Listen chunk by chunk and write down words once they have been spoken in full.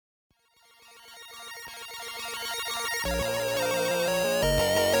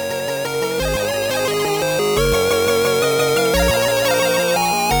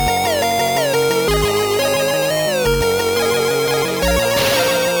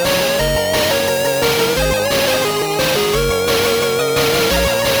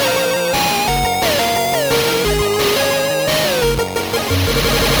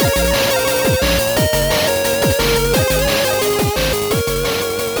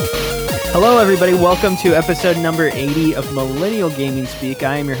Hello, everybody. Welcome to episode number 80 of Millennial Gaming Speak.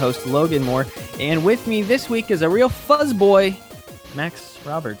 I am your host, Logan Moore, and with me this week is a real fuzz boy, Max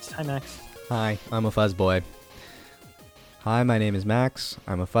Roberts. Hi, Max. Hi, I'm a fuzz boy. Hi, my name is Max.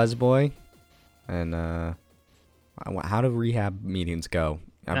 I'm a fuzz boy, and how do rehab meetings go?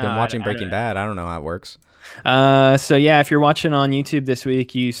 I've been watching Breaking Bad. I don't know how it works. So yeah, if you're watching on YouTube this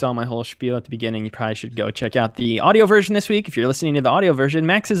week, you saw my whole spiel at the beginning. You probably should go check out the audio version this week. If you're listening to the audio version,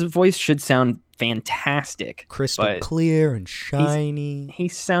 Max's voice should sound fantastic. Crystal clear and shiny.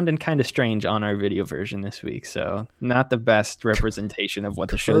 He's sounding kind of strange on our video version this week, so not the best representation of what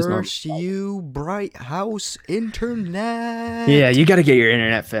the show's normally. Curse you, Bright House Internet. Yeah, you got to get your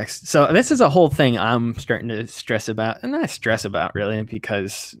internet fixed. So this is a whole thing I'm starting to stress about, and not stress about really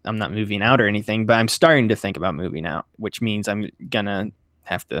because I'm not moving out or anything, but I'm starting to think about moving out, which means I'm gonna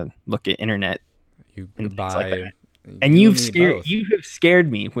have to look at internet. You and buy. things like that. And you have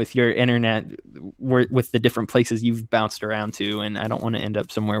scared me with your internet, with the different places you've bounced around to, and I don't want to end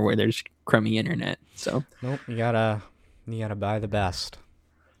up somewhere where there's crummy internet. So nope, you gotta buy the best.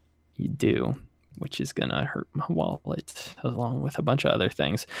 You do, which is gonna hurt my wallet along with a bunch of other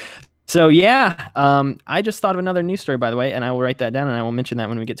things. So yeah, I just thought of another news story, by the way, and I will write that down and I will mention that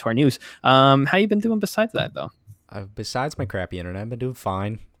when we get to our news. How you been doing besides that, though? Besides my crappy internet, I've been doing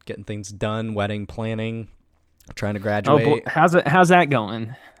fine, getting things done, wedding planning. Trying to graduate. Oh, boy. How's that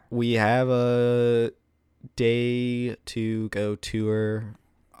going? We have a day to go tour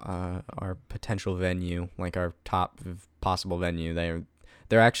our potential venue, like our top possible venue.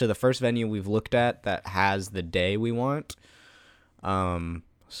 They're actually the first venue we've looked at that has the day we want. So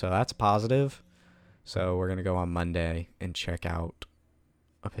that's positive. So we're gonna go on Monday and check out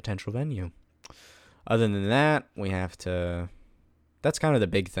a potential venue. Other than that, we have to. That's kind of the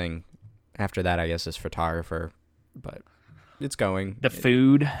big thing. After that, I guess, is photographer, but it's going. The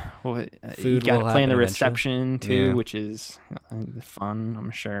food. You got to plan the reception, too, yeah. Which is fun, I'm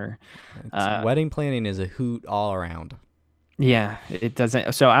sure. Wedding planning is a hoot all around. Yeah, it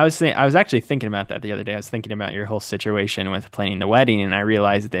doesn't. So I was actually thinking about that the other day. I was thinking about your whole situation with planning the wedding, and I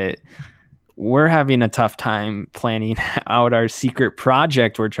realized that we're having a tough time planning out our secret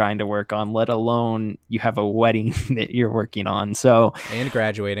project we're trying to work on, let alone you have a wedding that you're working on. So and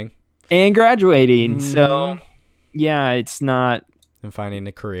graduating. So yeah, it's not. And finding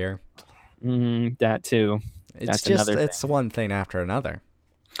a career. That too. It's one thing after another.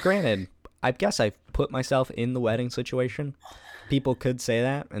 Granted, I guess I put myself in the wedding situation. People could say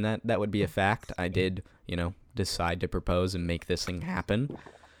that, and that would be a fact. I did, decide to propose and make this thing happen.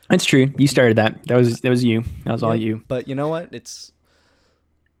 That's true. You started that. That was you. That was all you. But you know what?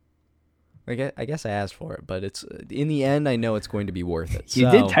 I guess I asked for it, but it's in the end, I know it's going to be worth it. You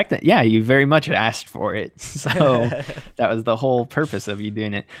did technically, yeah. You very much asked for it, so that was the whole purpose of you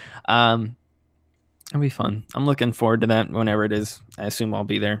doing it. It'll be fun. I'm looking forward to that whenever it is. I assume I'll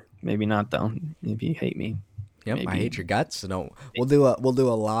be there. Maybe not though. Maybe you hate me. Yep, maybe. I hate your guts. No, we'll do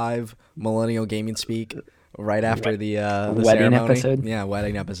a live Millennial Gaming Speak right after the wedding ceremony. episode. Yeah,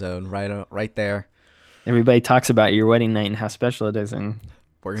 wedding episode right there. Everybody talks about your wedding night and how special it is, and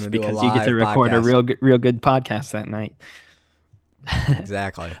we're gonna do a live because you get to record podcast. a real good podcast that night.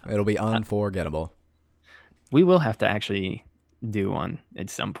 Exactly, it'll be unforgettable. We will have to actually do one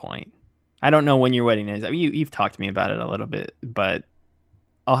at some point. I don't know when your wedding is. I mean, you've talked to me about it a little bit, but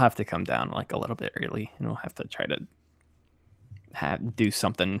I'll have to come down like a little bit early, and we'll have to try to do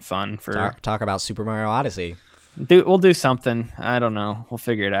something fun for talk about Super Mario Odyssey. We'll do something. I don't know. We'll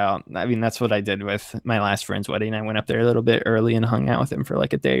figure it out. I mean, that's what I did with my last friend's wedding. I went up there a little bit early and hung out with him for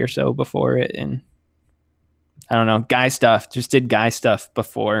like a day or so before it. And I don't know, guy stuff. Just did guy stuff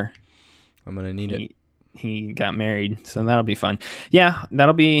before. I'm gonna need it. He got married, so that'll be fun. Yeah,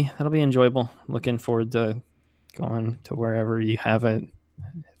 that'll be enjoyable. Looking forward to going to wherever you have it.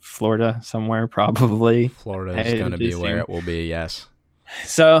 Florida somewhere, probably. Florida is going to be where it will be, yes.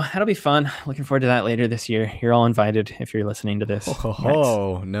 So that'll be fun. Looking forward to that later this year. You're all invited if you're listening to this.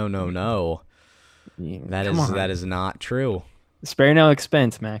 Oh, no. Yeah, that is not true. Spare no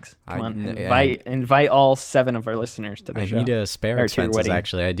expense, Max. Come on. Invite all 7 of our listeners to the show. I need to spare expenses,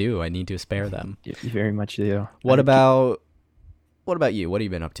 actually. I do. I need to spare them. You very much do. What about you? What have you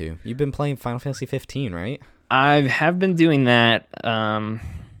been up to? You've been playing Final Fantasy 15, right? I have been doing that.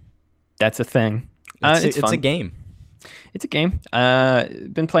 That's a thing. It's It's a fun. game. It's a game.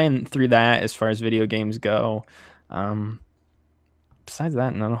 Been playing through that as far as video games go. Um, Besides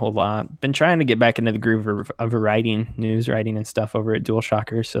that, not a whole lot. Been trying to get back into the groove of writing, news writing and stuff over at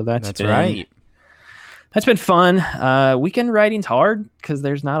DualShocker. So That's right. that's been fun. Weekend writing's hard because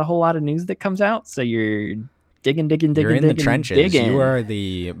there's not a whole lot of news that comes out. So you're You're in the digging, trenches. digging. You are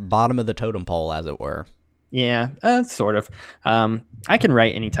the bottom of the totem pole, as it were. Yeah, sort of. I can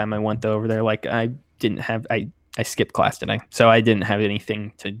write anytime I want though over there. Like I skipped class today, so I didn't have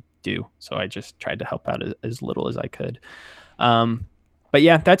anything to do. So I just tried to help out as little as I could. Um, but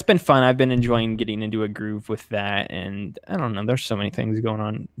yeah, that's been fun. I've been enjoying getting into a groove with that, and I don't know. There's so many things going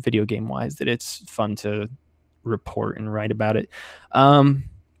on video game wise that it's fun to report and write about it.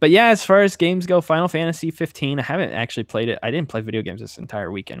 But yeah, as far as games go, Final Fantasy 15, I haven't actually played it. I didn't play video games this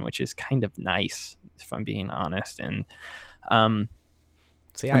entire weekend, which is kind of nice, if I'm being honest. And um,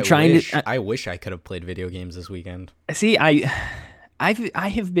 See, I'm trying I wish I could have played video games this weekend. see. I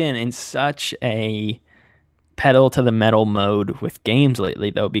have been in such a pedal to the metal mode with games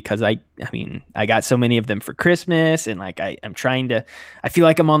lately though, because I mean I got so many of them for Christmas, and like I'm trying to, I feel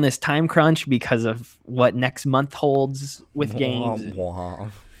like I'm on this time crunch because of what next month holds with games.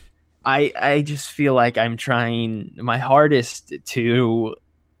 I just feel like I'm trying my hardest to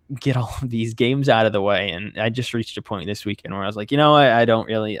get all of these games out of the way, and I just reached a point this weekend where I was like, you know what,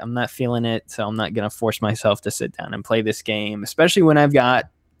 I'm not feeling it, so I'm not gonna force myself to sit down and play this game, especially when I've got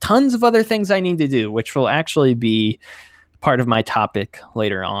tons of other things I need to do, which will actually be part of my topic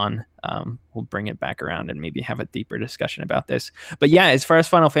later on. We'll bring it back around and maybe have a deeper discussion about this. But yeah, as far as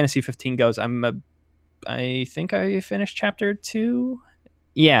Final Fantasy 15 goes, I think I finished chapter 2.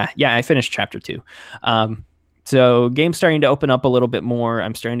 Yeah, I finished chapter 2. So game's starting to open up a little bit more.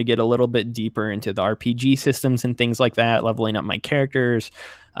 I'm starting to get a little bit deeper into the RPG systems and things like that, leveling up my characters.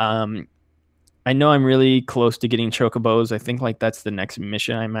 I know I'm really close to getting chocobos. I think like that's the next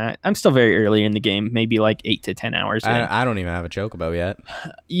mission I'm at. I'm still very early in the game, maybe like 8 to 10 hours in. I don't even have a chocobo yet.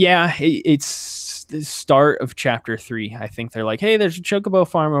 Yeah, it's the start of chapter 3. I think they're like, hey, there's a chocobo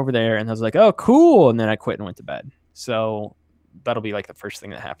farm over there. And I was like, oh, cool. And then I quit and went to bed. So that'll be like the first thing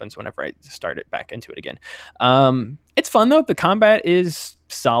that happens whenever I start it back into it again. It's fun though. The combat is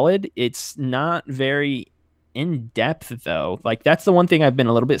solid. It's not very in depth though. Like that's the one thing I've been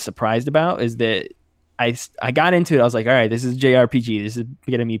a little bit surprised about, is that I got into it. I was like, all right, this is JRPG. This is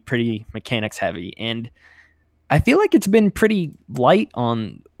gonna be pretty mechanics heavy, and I feel like it's been pretty light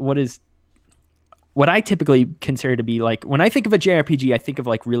on what I typically consider to be like, when I think of a JRPG, I think of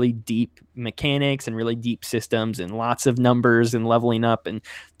like really deep mechanics and really deep systems and lots of numbers and leveling up. And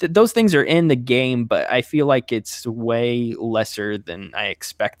those things are in the game, but I feel like it's way lesser than I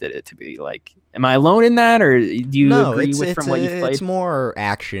expected it to be. Like, am I alone in that, or do you agree with from what you've played? It's more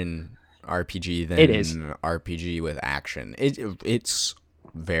action RPG than It is. RPG with action. It's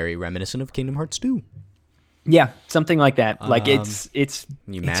very reminiscent of Kingdom Hearts 2. Yeah, something like that. Like it's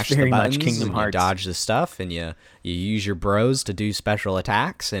You mash very the buttons, much Kingdom and Hearts. you dodge the stuff, and you use your bros to do special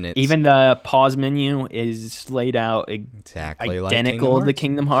attacks, and it's Even the pause menu is laid out exactly identical like to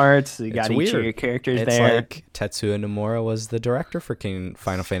Kingdom Hearts. You It's got each of weird. your characters It's there. like Tetsuya Nomura was the director for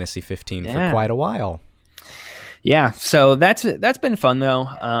Final Fantasy 15 for Yeah. quite a while. Yeah, so that's been fun though.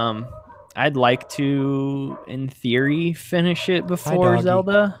 I'd like to, in theory, finish it before doggy.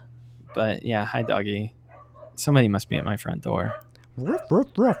 Zelda, but yeah, hi doggy. Somebody must be at my front door. Ruff, ruff,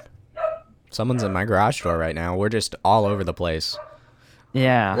 ruff. Someone's in my garage door right now. We're just all over the place.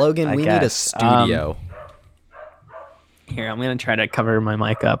 Yeah, Logan, I we need a guess. studio. Here, I'm gonna try to cover my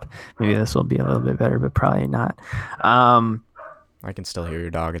mic up. Maybe this will be a little bit better, but probably not. Um, I can still hear your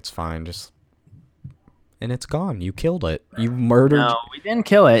dog. It's fine. And it's gone. You killed it. You murdered. no, we didn't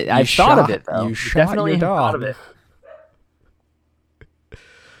kill it. I thought of it though. You We shot definitely your thought dog. of it.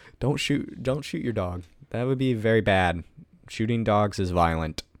 Don't shoot your dog. That would be very bad. Shooting dogs is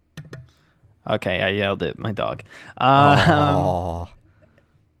violent. Okay, I yelled at my dog. Oh,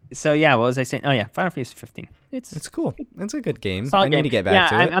 So yeah, what was I saying? Oh yeah, Final Fantasy 15. it's cool. It's a good game. Solid I need game. to get back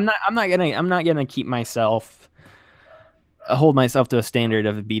to it. I'm not gonna keep myself hold myself to a standard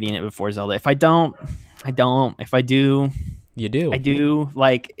of beating it before Zelda. If I don't. If I do, You do. I do.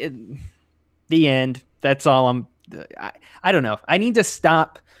 Like the end. That's all. I don't know. I need to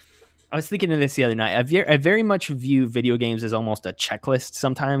stop. I was thinking of this the other night. I very much view video games as almost a checklist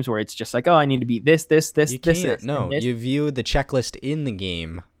sometimes, where it's just like, oh, I need to beat this, You can't. this. No, and this. you view the checklist in the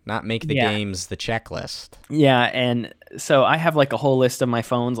game, not make the Yeah. games the checklist. Yeah, and so I have like a whole list of my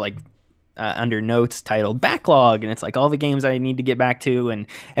phone's like under notes titled backlog, and it's like all the games I need to get back to. And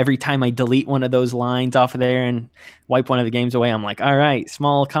every time I delete one of those lines off of there and wipe one of the games away, I'm like, all right,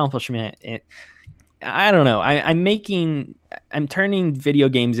 small accomplishment. I don't know. I'm turning video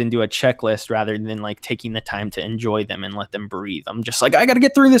games into a checklist rather than like taking the time to enjoy them and let them breathe. I'm just like, I got to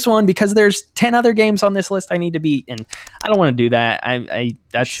get through this one because there's 10 other games on this list I need to beat, and I don't want to do that.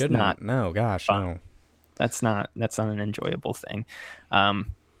 That's not. No, gosh, fun. No. That's not an enjoyable thing.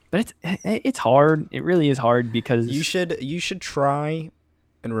 But it's hard. It really is hard because you should try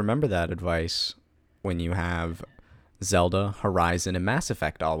and remember that advice when you have Zelda, Horizon, and Mass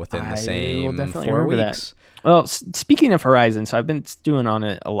Effect all within the same 4 weeks. That. Well, speaking of Horizon, so I've been stewing on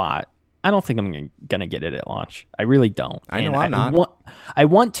it a lot. I don't think I'm gonna get it at launch. I really don't. I know I'm not. I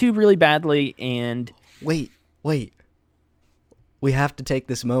want to really badly. And wait. We have to take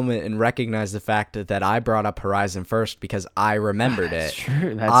this moment and recognize the fact that I brought up Horizon first because I remembered it.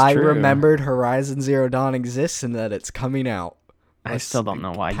 True. I remembered Horizon Zero Dawn exists and that it's coming out. I still don't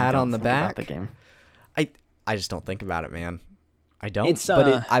know why. Pat you don't on the think back. about the game. I just don't think about it, man. I don't.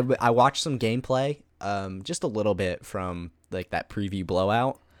 But I watched some gameplay, just a little bit from like that preview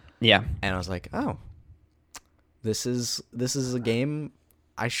blowout. Yeah. And I was like, oh, this is a game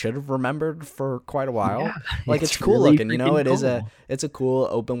I should have remembered for quite a while. Yeah, like it's cool really looking, it is it's a cool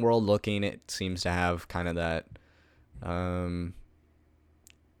open world looking. It seems to have kind of that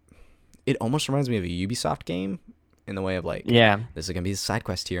it almost reminds me of a Ubisoft game in the way of like, yeah, this is gonna be a side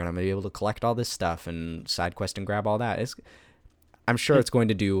quest here and I'm gonna be able to collect all this stuff and side quest and grab all that. I'm sure it's going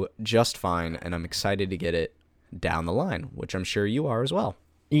to do just fine, and I'm excited to get it down the line, which I'm sure you are as well.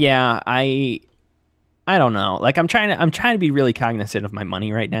 Yeah, I don't know. Like I'm trying to be really cognizant of my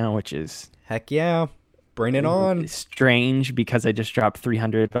money right now, which is heck yeah, bring it on. Strange because I just dropped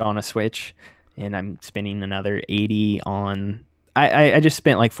 $300 on a Switch, and I'm spending another $80 on. I just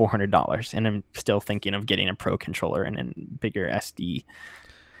spent like $400, and I'm still thinking of getting a Pro controller and a bigger SD,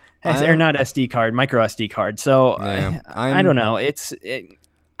 or not SD card, micro SD card. So yeah, I don't know.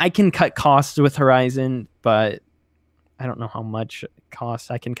 I can cut costs with Horizon, but I don't know how much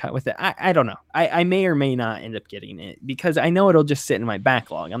cost I can cut with it. I don't know. I may or may not end up getting it because I know it'll just sit in my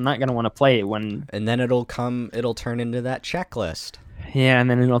backlog. I'm not going to want to play it when... And then it'll turn into that checklist. Yeah, and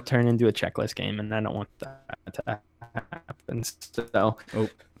then it'll turn into a checklist game, and I don't want that to happen. So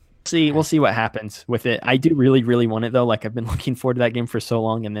we'll see what happens with it. I do really, really want it, though. Like, I've been looking forward to that game for so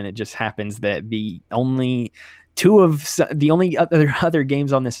long, and then it just happens that the only other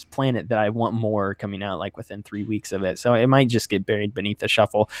games on this planet that I want more coming out like within 3 weeks of it. So it might just get buried beneath the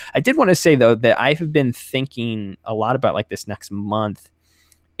shuffle. I did want to say though that I have been thinking a lot about like this next month.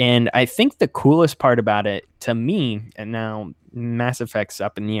 And I think the coolest part about it to me, and now Mass Effect's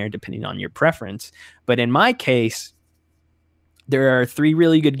up in the air depending on your preference, but in my case, there are 3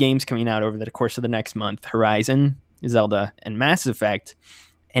 really good games coming out over the course of the next month: Horizon, Zelda, and Mass Effect.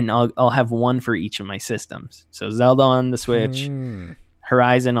 And I'll have one for each of my systems. So Zelda on the Switch,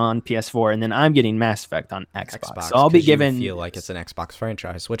 Horizon on PS4, and then I'm getting Mass Effect on Xbox. So I'll be given. Feel like it's an Xbox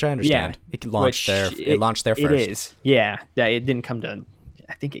franchise, which I understand. Yeah, it launched there. It launched there first. It is. Yeah. It didn't come to.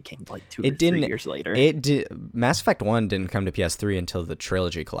 I think it came like 2 or 3 years later. It did. Mass Effect 1 didn't come to PS3 until the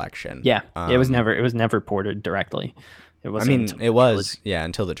Trilogy Collection. Yeah, it was never ported directly. It was until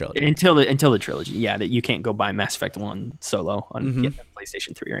the trilogy. Until the trilogy. Yeah, that you can't go buy Mass Effect 1 solo on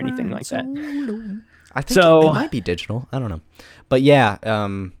PlayStation 3 or anything like that. I think it might be digital. I don't know. But yeah,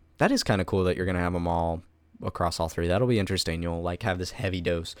 that is kind of cool that you're going to have them all across all 3. That'll be interesting. You'll like have this heavy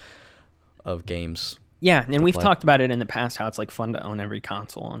dose of games. Yeah, and we've talked about it in the past how it's like fun to own every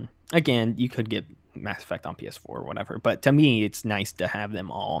console. And again, you could get Mass Effect on PS4 or whatever, but to me, it's nice to have them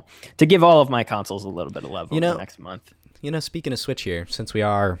all, to give all of my consoles a little bit of love over the next month. Speaking of Switch here, since we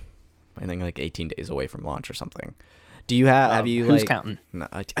are, I think, like 18 days away from launch or something, do you have you who's counting? No,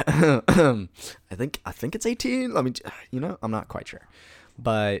 I think it's 18. Let me, I'm not quite sure,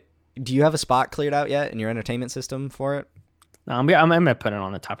 but do you have a spot cleared out yet in your entertainment system for it? No, I'm gonna put it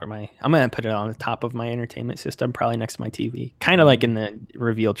on the top of my. I'm gonna put it on the top of my entertainment system, probably next to my TV, kind of like in the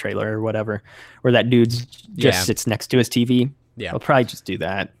reveal trailer or whatever, where that dude just sits next to his TV. Yeah, I'll probably just do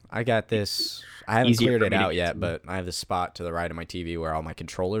that. I got this. I haven't cleared it out yet, but I have this spot to the right of my TV where all my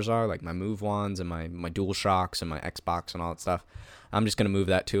controllers are, like my Move ones and my DualShocks and my Xbox and all that stuff. I'm just going to move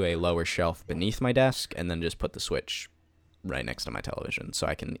that to a lower shelf beneath my desk and then just put the Switch right next to my television so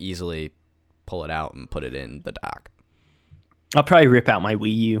I can easily pull it out and put it in the dock. I'll probably rip out my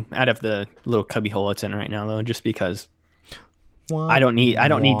Wii U out of the little cubby hole it's in right now, though, just because I don't need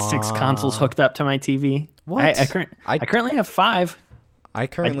 6 consoles hooked up to my TV. What? I currently have 5. I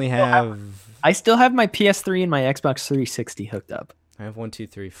currently have... I still have my PS3 and my Xbox 360 hooked up. I have 1, 2,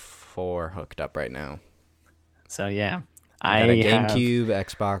 3, 4 hooked up right now. So yeah, I got a have GameCube,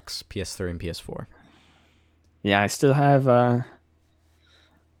 Xbox, PS3, and PS4. yeah, I still have I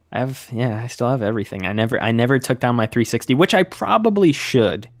still have everything. I never took down my 360, which I probably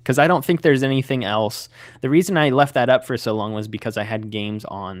should, because I don't think there's anything else. The reason I left that up for so long was because I had games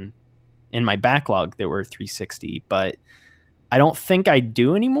on in my backlog that were 360, but I don't think I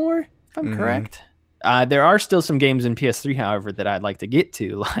do anymore, if I'm correct. There are still some games in PS3, however, that I'd like to get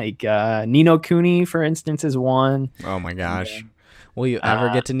to, like Ni no Kuni, for instance, is one. Oh my gosh. Will you ever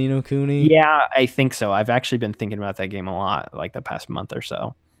get to Ni no Kuni? Yeah, I think so. I've actually been thinking about that game a lot, like the past month or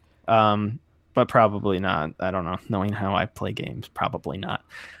so. But probably not. I don't know. Knowing how I play games, probably not.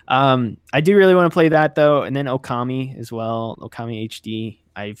 I do really want to play that though, and then Okami as well. Okami HD.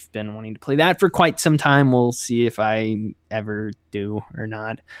 I've been wanting to play that for quite some time. We'll see if I ever do or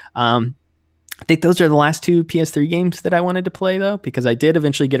not. I think those are the last two PS3 games that I wanted to play though, because I did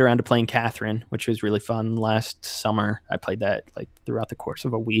eventually get around to playing Catherine, which was really fun last summer. I played that like throughout the course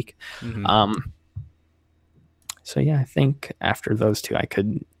of a week. So yeah, I think after those two, I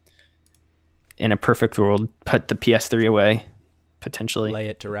could, in a perfect world, put the PS3 away, potentially. Lay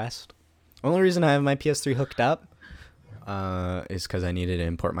it to rest. Only reason I have my PS3 hooked up is because I needed to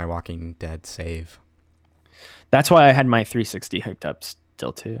import my Walking Dead save. That's why I had my 360 hooked up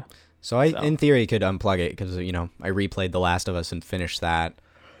still too. So in theory, could unplug it because, you know, I replayed The Last of Us and finished that.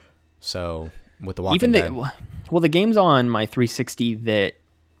 So with the Walking Dead. Well, the games on my 360 that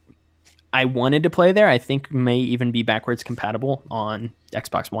I wanted to play there, I think may even be backwards compatible on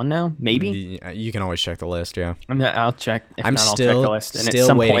Xbox One now. Maybe you can always check the list. Yeah, I'll check. If I'm not, still I'll check the list. And still at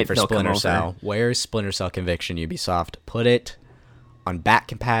some waiting point, for they'll Splinter come Cell. over. Where's Splinter Cell Conviction? Ubisoft, put it on back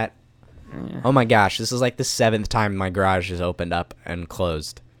compat. Yeah. Oh my gosh, this is like the 7th time my garage has opened up and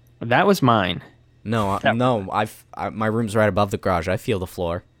closed. That was mine. No, my room's right above the garage. I feel the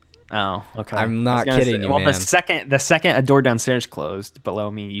floor. Oh, okay. I'm not kidding you, well, man. the second a door downstairs closed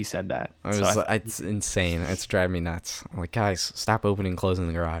below me, you said that. It's insane. It's driving me nuts. I'm like, guys, stop opening and closing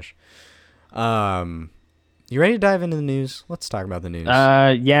the garage. You ready to dive into the news? Let's talk about the news.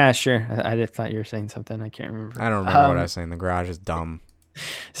 Yeah, sure. I just thought you were saying something. I can't remember. I don't remember what I was saying. The garage is dumb.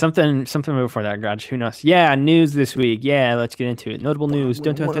 Something before that garage. Who knows? Yeah, news this week. Yeah, let's get into it. Notable news.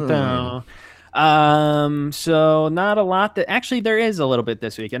 Dun, dun, dun, dun. So not a lot that actually there is a little bit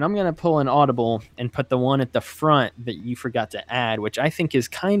this week, and I'm gonna pull an audible and put the one at the front that you forgot to add, which I think is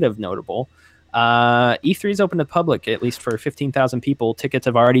kind of notable. E3 is open to the public, at least for 15,000 people. Tickets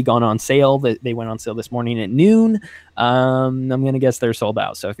have already gone on sale. They went on sale this morning at noon. I'm gonna guess they're sold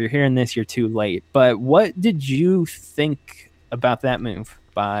out. So if you're hearing this, you're too late. But what did you think about that move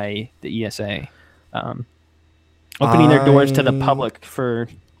by the ESA, opening their doors to the public for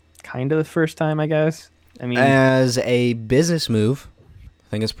kind of the first time, I guess? I mean, as a business move,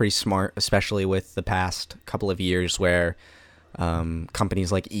 I think it's pretty smart, especially with the past couple of years where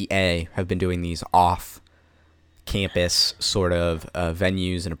companies like EA have been doing these off-campus sort of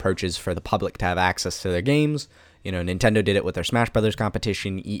venues and approaches for the public to have access to their games. You know, Nintendo did it with their Smash Brothers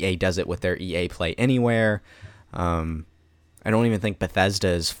competition. EA does it with their EA Play Anywhere. I don't even think Bethesda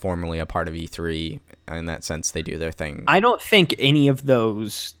is formally a part of E3 in that sense. They do their thing. I don't think any of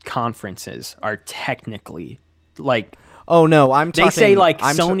those conferences are technically like. Oh no, They say like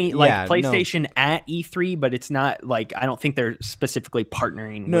Sony, PlayStation at E3, but it's not like I don't think they're specifically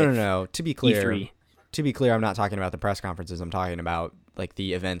partnering. No. To be clear, E3. I'm not talking about the press conferences. I'm talking about like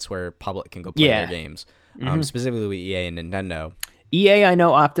the events where public can go play their games. Specifically with EA and Nintendo. EA, I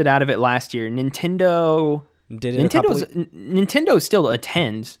know, opted out of it last year. Nintendo still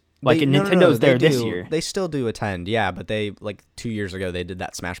attends. Nintendo's there this year. They still do attend, yeah, but they 2 years ago they did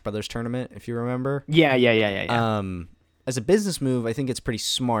that Smash Brothers tournament, if you remember. Yeah. As a business move, I think it's pretty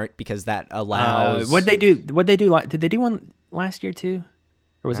smart because that allows. What'd they do? Did they do one last year too,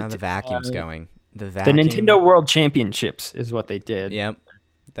 or was it the vacuum's going? The Nintendo World Championships is what they did. Yep.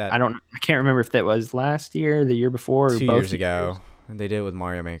 I can't remember if that was last year, the year before, or 2 both years ago. They did it with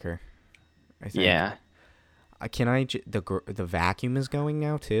Mario Maker, I think. Yeah. The vacuum is going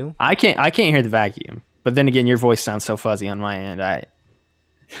now too? I can't hear the vacuum. But then again, your voice sounds so fuzzy on my end. I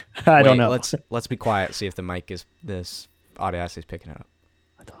don't know. Let's be quiet. See if the mic is this Audacity is picking it up.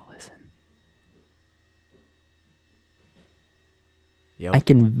 Let's all listen. Yep. I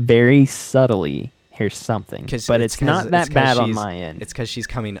can very subtly hear something, but it's not that bad on my end. It's because she's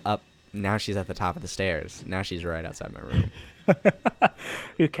coming up. Now she's at the top of the stairs. Now she's right outside my room.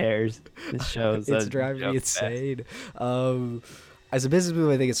 Who cares? This shows. It's driving me insane. As a business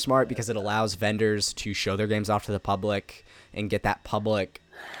move, I think it's smart because it allows vendors to show their games off to the public and get that public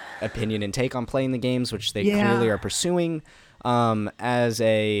opinion and take on playing the games, which they clearly are pursuing. As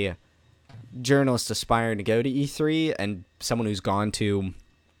a journalist aspiring to go to E3 and someone who's gone to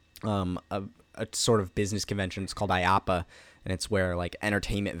a sort of business convention, it's called IAPA, and it's where like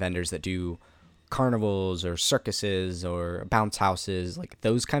entertainment vendors that do carnivals or circuses or bounce houses, like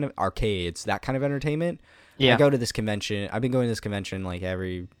those kind of arcades, that kind of entertainment. Yeah. I go to this convention. I've been going to this convention like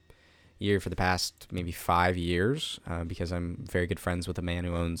every year for the past maybe 5 years because I'm very good friends with a man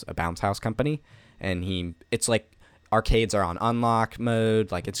who owns a bounce house company, and it's like arcades are on unlock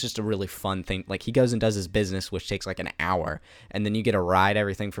mode. Like it's just a really fun thing. Like he goes and does his business, which takes like an hour, and then you get to ride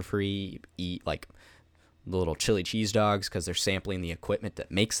everything for free, eat like the little chili cheese dogs because they're sampling the equipment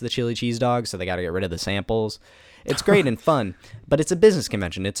that makes the chili cheese dogs, so they got to get rid of the samples. It's great and fun, but it's a business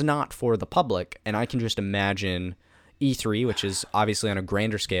convention. It's not for the public, and I can just imagine E3, which is obviously on a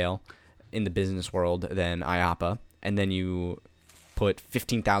grander scale in the business world than IAPA, and then you put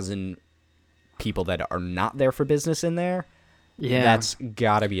 15,000 people that are not there for business in there. Yeah. That's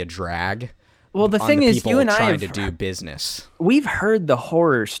got to be a drag. Well, the thing is, you and I trying to do business. We've heard the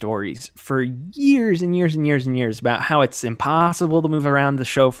horror stories for years and years and years and years about how it's impossible to move around the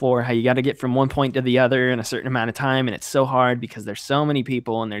show floor, how you got to get from one point to the other in a certain amount of time, and it's so hard because there's so many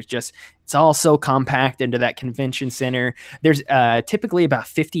people, and there's just it's all so compact into that convention center. There's typically about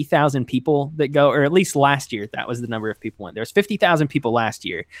 50,000 people that go, or at least last year, that was the number of people went. There's 50,000 people last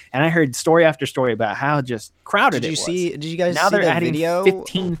year, and I heard story after story about how just crowded it was. Did you guys now see they're the adding video?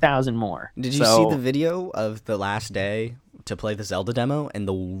 15,000 more. Did you see the video of the last day to play the Zelda demo and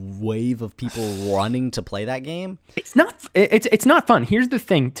the wave of people running to play that game? It's not fun. Here's the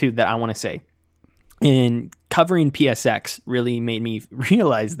thing too that I want to say. In covering PSX really made me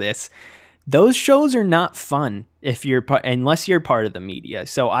realize this. Those shows are not fun unless you're part of the media.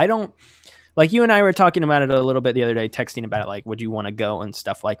 So I don't like you and I were talking about it a little bit the other day, texting about it, like, would you want to go and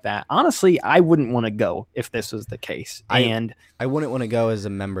stuff like that. Honestly, I wouldn't want to go if this was the case. I wouldn't want to go as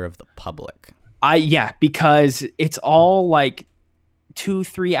a member of the public. Because it's all like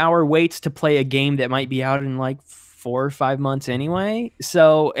 2-3 hour waits to play a game that might be out in like 4 or 5 months anyway.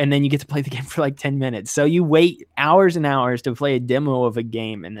 So, and then you get to play the game for like 10 minutes. So you wait hours and hours to play a demo of a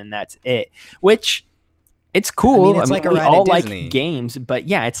game, and then that's it. Which it's cool. It's like a we ride all at Disney. like games, but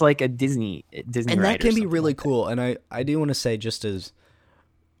yeah, it's like a Disney And ride that can or be something really like that. cool. And I do want to say, just as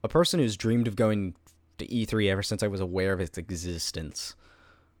a person who's dreamed of going to E3 ever since I was aware of its existence,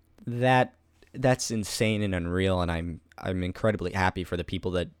 that's insane and unreal, and I'm incredibly happy for the people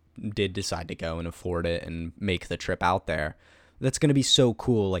that did decide to go and afford it and make the trip out there. That's going to be so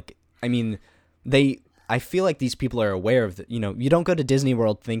cool. Like, I mean, I feel like these people are aware of you don't go to Disney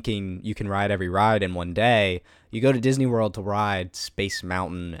World thinking you can ride every ride in one day. You go to Disney World to ride Space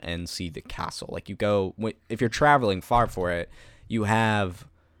Mountain and see the castle. Like, if you're traveling far for it, you have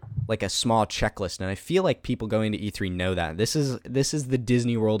like a small checklist, and I feel like people going to E3 know that this is the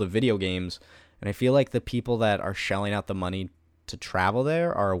Disney World of video games, and I feel like the people that are shelling out the money to travel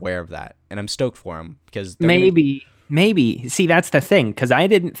there are aware of that, and I'm stoked for them because Maybe. See, that's the thing, because I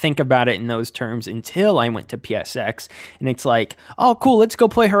didn't think about it in those terms until I went to PSX, and it's like, oh, cool, let's go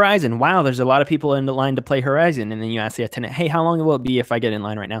play Horizon. Wow, there's a lot of people in the line to play Horizon, and then you ask the attendant, hey, how long will it be if I get in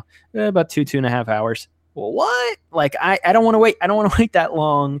line right now? About 2.5 hours. Well, what? Like, I don't want to wait. I don't want to wait that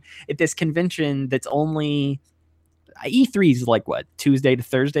long at this convention that's only E3 is like what, Tuesday to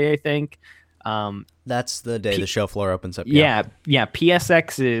Thursday, I think. that's the day the show floor opens up. Yeah.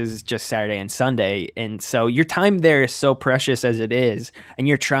 PSX is just Saturday and Sunday, and so your time there is so precious as it is, and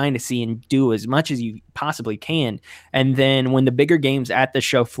you're trying to see and do as much as you possibly can. And then when the bigger games at the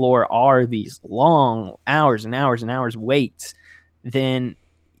show floor are these long hours and hours and hours waits, then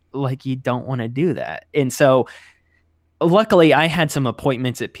like you don't want to do that. And so luckily I had some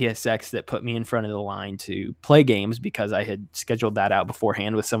appointments at PSX that put me in front of the line to play games because I had scheduled that out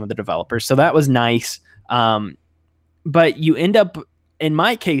beforehand with some of the developers. So that was nice. But you end up, in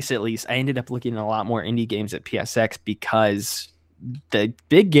my case at least, I ended up looking at a lot more indie games at PSX because the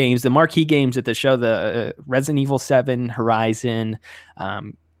big games, the marquee games at the show, the Resident Evil 7, Horizon,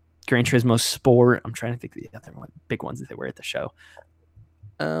 Gran Turismo Sport. I'm trying to think of the other big ones that they were at the show.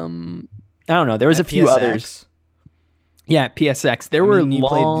 I don't know. There was a few others. Yeah, PSX.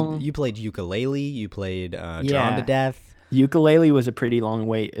 You played Ukulele. You played Drawn to Death. Ukulele was a pretty long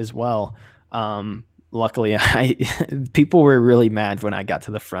wait as well. Luckily, people were really mad when I got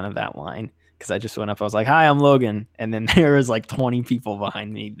to the front of that line because I just went up. I was like, "Hi, I'm Logan," and then there was like 20 people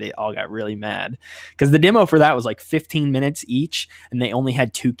behind me. They all got really mad because the demo for that was like 15 minutes each, and they only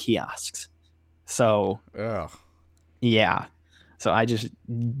had 2 kiosks. So, yeah. So I just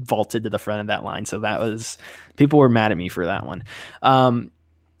vaulted to the front of that line. So people were mad at me for that one.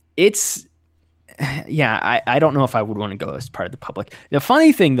 yeah, I don't know if I would want to go as part of the public. The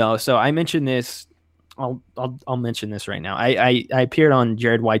funny thing though, so I mentioned this. I'll mention this right now. I appeared on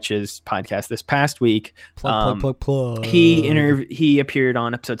Jared Weich's podcast this past week. Plug. He appeared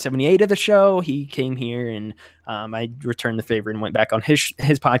on episode 78 of the show. He came here and I returned the favor and went back on his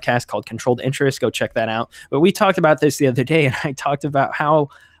podcast called Controlled Interest. Go check that out. But we talked about this the other day, and I talked about how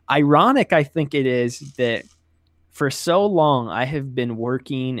ironic I think it is that for so long I have been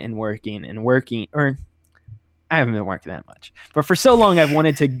working, or I haven't been working that much, but for so long I've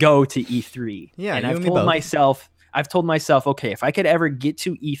wanted to go to E3. Yeah, and you I've and me told both. myself, okay, if I could ever get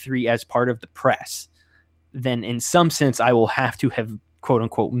to E3 as part of the press, then in some sense I will have to have quote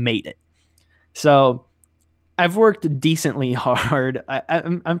unquote made it. So I've worked decently hard.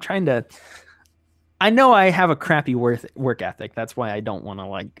 I'm trying to. I know I have a crappy work ethic. That's why I don't want to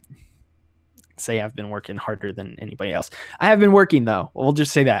like say I've been working harder than anybody else. I have been working though. We'll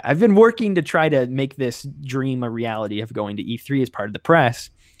just say that I've been working to try to make this dream a reality of going to E3 as part of the press.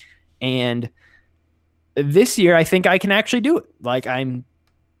 And this year, I think I can actually do it. Like, I'm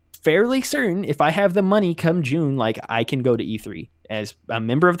fairly certain if I have the money come June, like I can go to E3 as a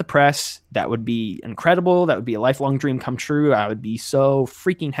member of the press. That would be incredible. That would be a lifelong dream come true. I would be so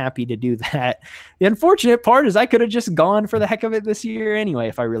freaking happy to do that. The unfortunate part is I could have just gone for the heck of it this year anyway,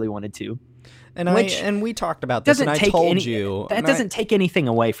 if I really wanted to. And we talked about this, and I told you that doesn't take anything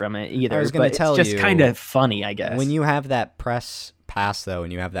away from it either. I was going to tell you, it's just kind of funny, I guess. When you have that press pass, though,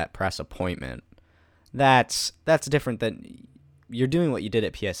 and you have that press appointment, that's different than you're doing what you did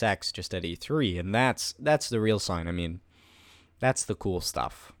at PSX just at E3, and that's the real sign. I mean, that's the cool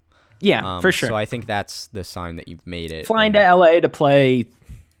stuff. Yeah, for sure. So I think that's the sign that you've made it. Flying to LA to play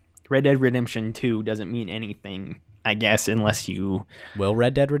Red Dead Redemption 2 doesn't mean anything, I guess, unless you... Will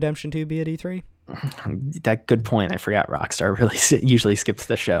Red Dead Redemption 2 be at E3? That good point. I forgot Rockstar really usually skips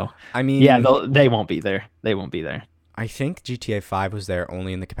the show. I mean... Yeah, they won't be there. They won't be there. I think GTA 5 was there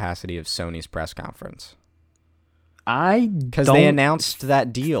only in the capacity of Sony's press conference. Because they announced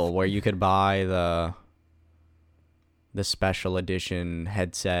that deal where you could buy the special edition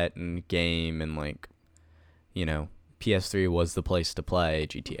headset and game, and like, you know, PS3 was the place to play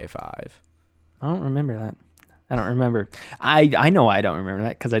GTA 5. I don't remember that. I don't remember. I know I don't remember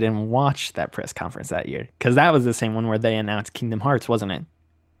that because I didn't watch that press conference that year. Because that was the same one where they announced Kingdom Hearts, wasn't it?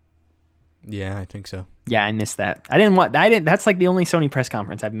 Yeah, I think so. Yeah, I missed that. That's like the only Sony press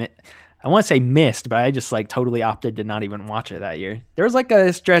conference I've missed. I want to say missed, but I just like totally opted to not even watch it that year. There was like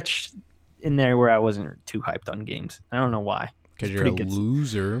a stretch in there where I wasn't too hyped on games. I don't know why. Because you're a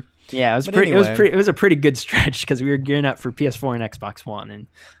loser. Yeah, it was a pretty good stretch because we were gearing up for PS4 and Xbox One, and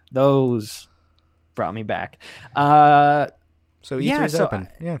those brought me back. So E3's open.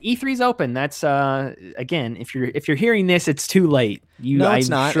 Yeah, E3's open. That's again, if you're hearing this, it's too late. No, it's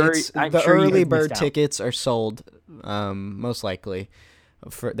not. I'm the sure early bird tickets are sold. Most likely,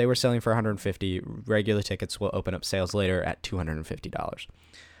 they were selling for $150. Regular tickets will open up sales later at $250.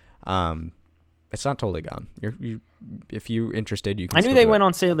 It's not totally gone. If you're interested, you can. I knew they went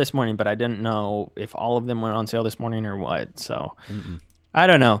on sale this morning, but I didn't know if all of them went on sale this morning or what. So. I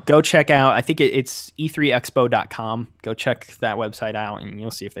don't know. Go check out. I think it's e3expo.com. Go check that website out, and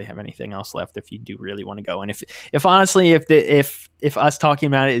you'll see if they have anything else left. If you do really want to go, and if honestly, if us talking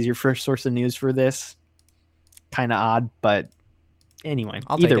about it is your first source of news for this, kind of odd. But anyway,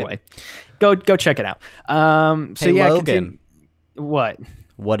 either way, go check it out. So hey, yeah, Logan.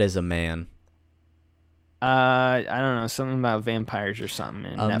 What is a man? I don't know. Something about vampires or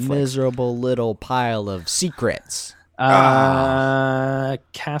something in Netflix. Miserable little pile of secrets.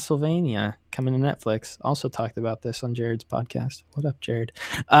 Castlevania coming to Netflix. Also talked about this on Jared's podcast. What up, Jared?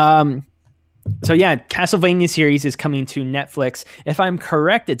 So yeah, Castlevania series is coming to Netflix. If I'm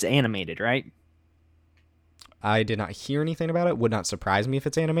correct, it's animated, right? I did not hear anything about it. Would not surprise me if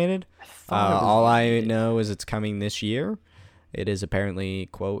it's animated. All I know is it's coming this year. It is apparently,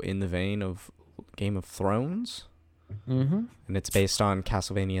 quote, in the vein of Game of Thrones. Mm-hmm. And it's based on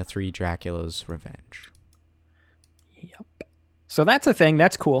Castlevania 3 Dracula's Revenge. Yep. So that's a thing.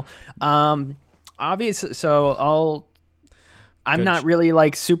 That's cool. Obviously, I'm not really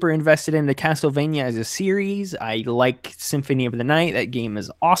like super invested in the Castlevania as a series. I like Symphony of the Night. That game is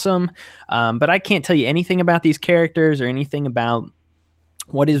awesome. But I can't tell you anything about these characters or anything about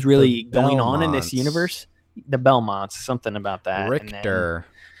what is really going on in this universe. The Belmonts, something about that. Richter.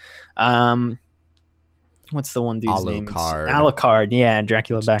 And then, what's the one dude's name? Alucard. Alucard. Yeah,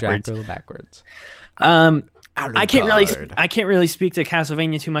 Dracula backwards. I can't really speak to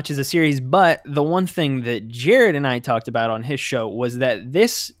Castlevania too much as a series, but the one thing that Jared and I talked about on his show was that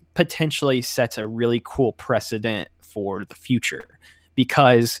this potentially sets a really cool precedent for the future,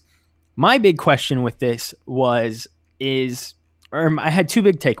 because My big question with this I had two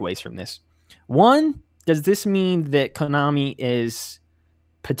big takeaways from this. One, does this mean that Konami is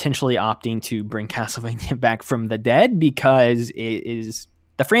potentially opting to bring Castlevania back from the dead, because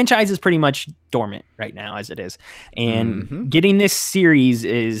the franchise is pretty much dormant right now as it is, and getting this series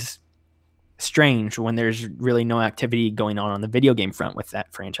is strange when there's really no activity going on the video game front with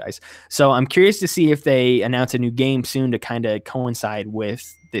that franchise. So I'm curious to see if they announce a new game soon to kind of coincide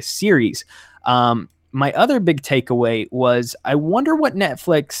with this series. My other big takeaway was, I wonder what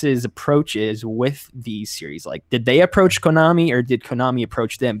Netflix's approach is with these series. Like, did they approach Konami or did Konami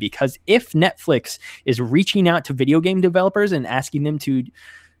approach them? Because if Netflix is reaching out to video game developers and asking them to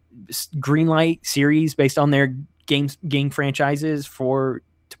greenlight series based on their game franchises to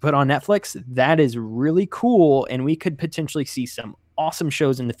put on Netflix, that is really cool. And we could potentially see some awesome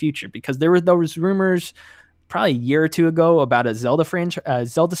shows in the future, because there were those rumors probably a year or two ago about a Zelda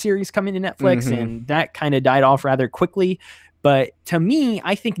series coming to Netflix, and that kind of died off rather quickly. But to me,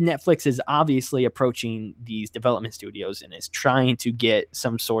 I think Netflix is obviously approaching these development studios and is trying to get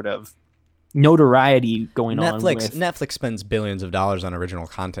some sort of notoriety going on. Netflix spends billions of dollars on original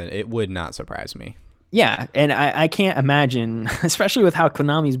content. It would not surprise me. Yeah, and I can't imagine, especially with how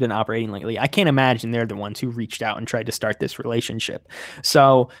Konami's been operating lately, I can't imagine they're the ones who reached out and tried to start this relationship.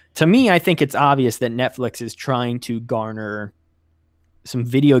 So to me, I think it's obvious that Netflix is trying to garner some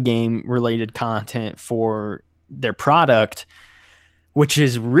video game related content for their product, which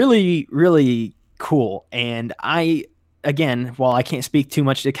is really, really cool. And again, while I can't speak too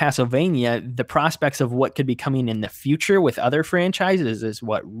much to Castlevania, the prospects of what could be coming in the future with other franchises is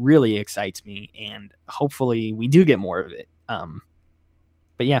what really excites me, and hopefully we do get more of it.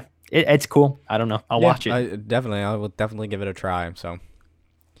 But yeah, it's cool. I don't know. I'll watch it. I will definitely give it a try. So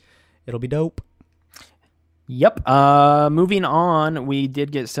it'll be dope. Yep. Moving on, we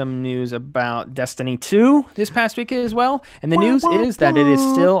did get some news about Destiny 2 this past week as well. And the news is that it is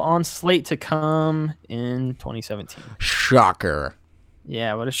still on slate to come in 2017. Shocker.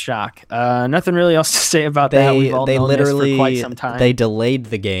 Yeah, what a shock. Nothing really else to say about that. We've all known this for quite some time. They delayed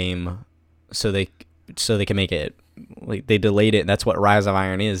the game so they can make it. Like, they delayed it, and that's what Rise of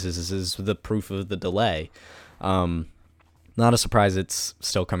Iron is the proof of the delay. Not a surprise it's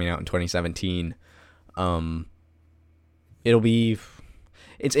still coming out in 2017.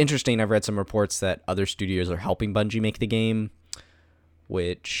 It's interesting. I've read some reports that other studios are helping Bungie make the game,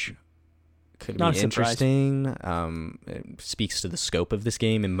 which could be interesting. It speaks to the scope of this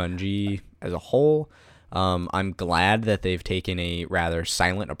game and Bungie as a whole. I'm glad that they've taken a rather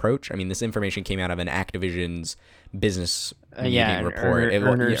silent approach. I mean, this information came out of an Activision's business meeting report.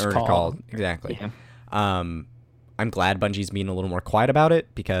 Earner's call. Exactly. Yeah. I'm glad Bungie's being a little more quiet about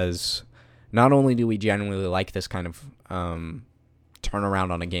it, because not only do we genuinely like this kind of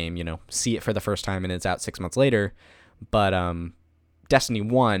turnaround on a game, see it for the first time and it's out 6 months later, but Destiny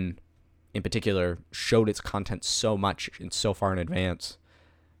 1 in particular showed its content so much and so far in advance,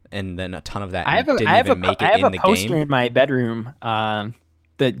 and then a ton of that didn't even make it in the game. I have a poster in my bedroom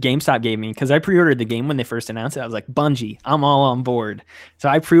that GameStop gave me, because I pre-ordered the game when they first announced it. I was like, Bungie, I'm all on board. So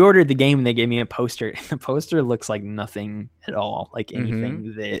I pre-ordered the game and they gave me a poster, and the poster looks like nothing at all, like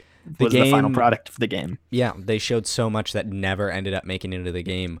anything that was the final product of the game. Yeah, they showed so much that never ended up making it into the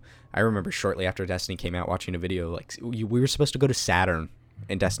game. I remember shortly after Destiny came out watching a video, like, we were supposed to go to Saturn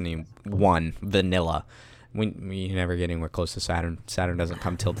in Destiny 1 vanilla. We never get anywhere close to Saturn. Saturn doesn't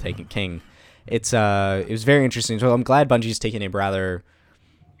come till Taken King. It was very interesting. So I'm glad Bungie's taking a rather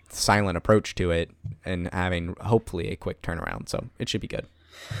silent approach to it and having hopefully a quick turnaround. So it should be good.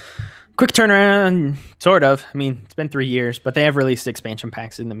 Quick turnaround, sort of. I mean, it's been 3 years, but they have released expansion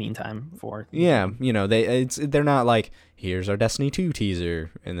packs in the meantime for. Yeah, they're not like, here's our Destiny 2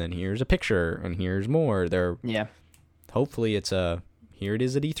 teaser and then here's a picture and here's more. Hopefully it's here it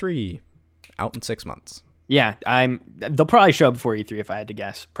is at E3, out in 6 months. Yeah, they'll probably show up before E3 if I had to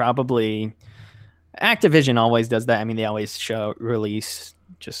guess. Probably. Activision always does that. I mean, they always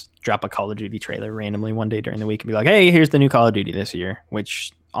just drop a Call of Duty trailer randomly one day during the week and be like, hey, here's the new Call of Duty this year,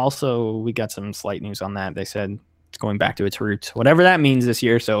 which also we got some slight news on that. They said it's going back to its roots, whatever that means this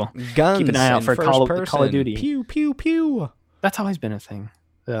year. So guns, keep an eye out for Call of Duty. Pew, pew, pew. That's always been a thing.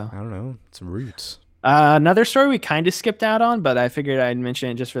 So. I don't know. It's roots. Another story we kind of skipped out on, but I figured I'd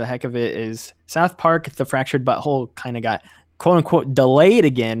mention it just for the heck of it, is South Park, The Fractured Butthole, kind of got quote unquote delayed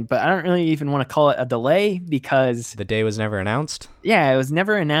again, but I don't really even want to call it a delay because the day was never announced. Yeah, it was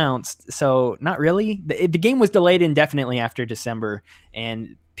never announced. So not really. The game was delayed indefinitely after December,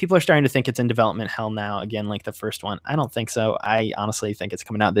 and people are starting to think it's in development hell now again, like the first one. I don't think so. I honestly think it's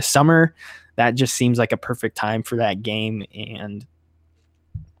coming out this summer. That just seems like a perfect time for that game. And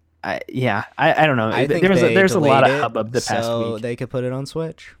I don't know. I think There's a lot of delayed it hubbub the past so week. they could put it on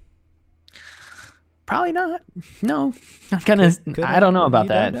Switch. Probably not. No, I'm gonna. I don't know about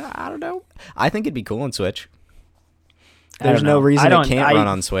that. I don't know. I think it'd be cool on Switch. I don't There's no know. reason it can't run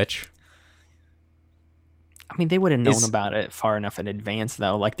on Switch. I mean, they would have known about it far enough in advance,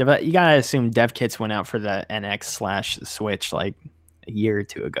 though. Like, you gotta assume dev kits went out for the NX/Switch like a year or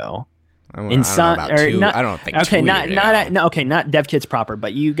two ago. I don't know about two. I don't think. Okay, not dev kits proper,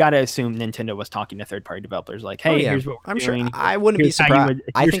 but you gotta assume Nintendo was talking to third-party developers, like, "Hey, here's what we're doing. Sure. I wouldn't be surprised.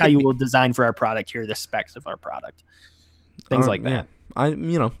 Here's how you will design for our product. Here are the specs of our product." Things like that.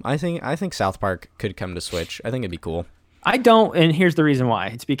 I think South Park could come to Switch. I think it'd be cool. I don't, and here's the reason why.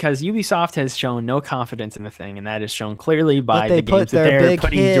 It's because Ubisoft has shown no confidence in the thing, and that is shown clearly by the games that they're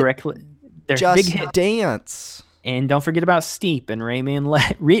putting directly. Their big hit Dance. And don't forget about Steep and Rayman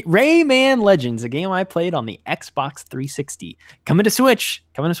Legends, a game I played on the Xbox 360. Coming to Switch,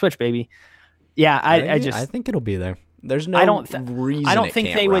 baby. Yeah, I think it'll be there. There's no reason. I don't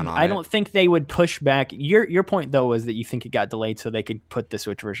think they would. I don't think they would push back. Your point though was that you think it got delayed so they could put the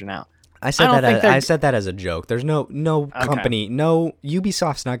Switch version out. I said that as a joke. There's no company, no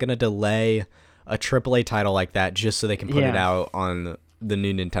Ubisoft's not going to delay a AAA title like that just so they can put it out on the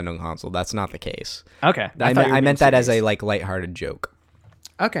new Nintendo console. That's not the case. Okay. I meant that as a lighthearted joke.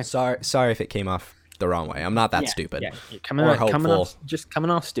 Okay. Sorry if it came off the wrong way. I'm not that stupid. Yeah. Coming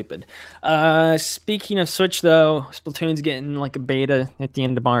off stupid. Speaking of Switch though, Splatoon's getting like a beta at the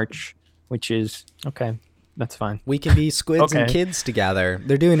end of March, which is okay. That's fine. We can be squids and kids together.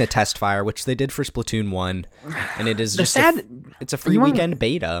 They're doing a test fire, which they did for Splatoon 1, and it is just it's a free weekend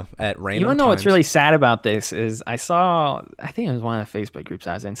beta at random. You want to know what's really sad about this is I think it was one of the Facebook groups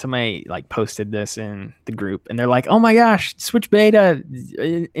I was in. Somebody like posted this in the group, and they're like, "Oh my gosh, Switch beta!"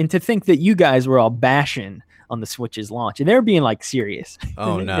 And to think that you guys were all bashing on the Switch's launch, and they were being like serious.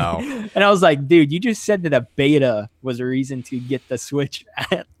 Oh no! And I was like, dude, you just said that a beta was a reason to get the Switch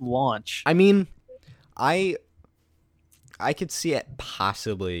at launch. I mean, I could see it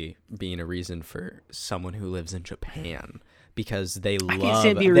possibly being a reason for someone who lives in Japan because I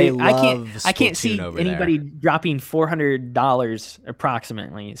can't see anybody dropping $400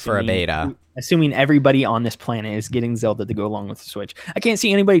 approximately for a beta. Assuming everybody on this planet is getting Zelda to go along with the Switch. I can't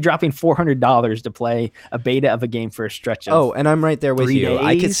see anybody dropping $400 to play a beta of a game for a stretch of and I'm right there with 3 you. days.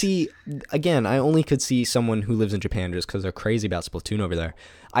 I could see, again, I only could see someone who lives in Japan just because they're crazy about Splatoon over there.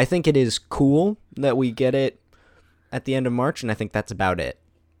 I think it is cool that we get it at the end of March, and I think that's about it.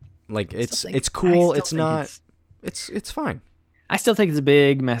 Like, it's cool. It's not. It's fine. I still think it's a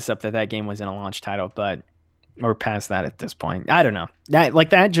big mess up that game was in a launch title, but we're past that at this point. I don't know. That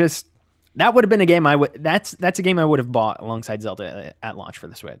would have been a game I would. That's a game I would have bought alongside Zelda at launch for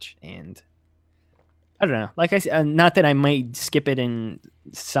the Switch, and I don't know. Like I said, not that I might skip it in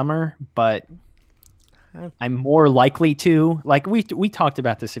summer, but I'm more likely to. Like we talked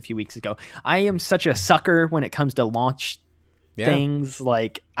about this a few weeks ago. I am such a sucker when it comes to launch things.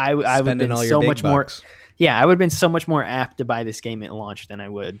 Like I would have been so much more. Yeah, I would have been so much more apt to buy this game at launch than I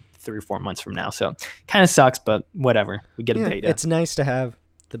would 3 or 4 months from now. So kind of sucks, but whatever. We get a beta. It's nice to have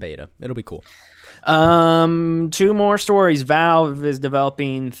the beta. It'll be cool. 2 more stories. Valve is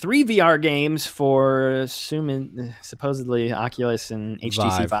developing 3 VR games for supposedly Oculus and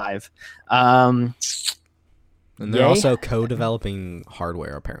HTC Vive. And they're also co-developing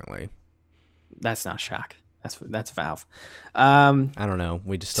hardware, apparently. That's not shock. That's Valve. I don't know.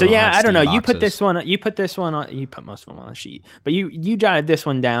 We just I don't know. You put this one on. You put most of them on the sheet, but you jotted this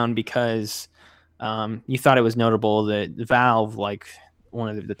one down because you thought it was notable that Valve, like one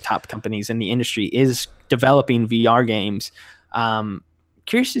of the top companies in the industry, is developing VR games.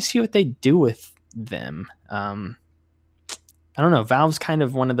 Curious to see what they do with them. I don't know. Valve's kind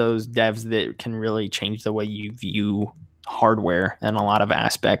of one of those devs that can really change the way you view hardware in a lot of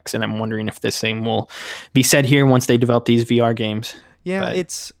aspects, and I'm wondering if the same will be said here once they develop these VR games.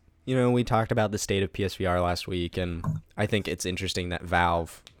 It's we talked about the state of PSVR last week, and I think it's interesting that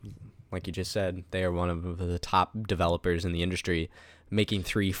Valve, like you just said, they are one of the top developers in the industry, making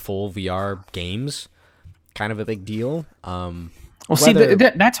 3 full VR games. Kind of a big deal.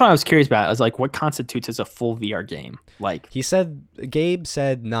 That's what I was curious about. I was like, what constitutes as a full VR game? Like Gabe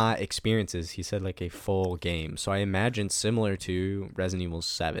said not experiences. He said like a full game. So I imagine similar to Resident Evil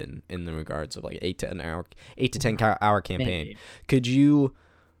 7 in the regards of like 8 to 10 hour campaign. Maybe.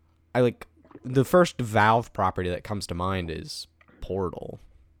 The first Valve property that comes to mind is Portal.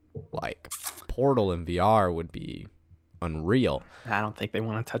 Like Portal in VR would be unreal. I don't think they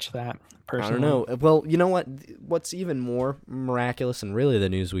want to touch that, personally. I don't know. Well, you know what? What's even more miraculous, and really the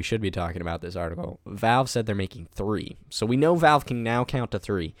news we should be talking about this article, Valve said they're making 3. So we know Valve can now count to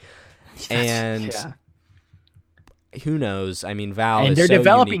 3. And who knows? I mean, Valve and is they're so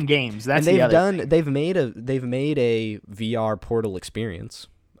developing unique. games. That's and the other thing. they've made a VR Portal experience.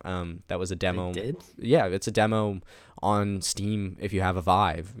 That was a demo. They did? Yeah, it's a demo on Steam. If you have a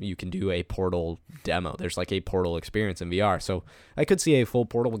Vive, you can do a Portal demo. There's like a Portal experience in VR. So I could see a full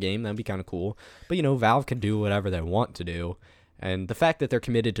Portal game. That'd be kind of cool. But, you know, Valve can do whatever they want to do. And the fact that they're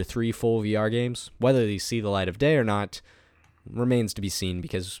committed to 3 full VR games, whether these see the light of day or not, remains to be seen,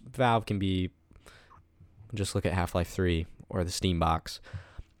 because Valve can be... Just look at Half-Life 3 or the Steam box.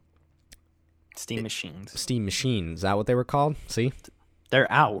 Steam machines. Steam machines. Is that what they were called? See?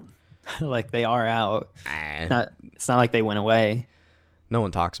 They're out. Like, they are out. It's not like they went away. No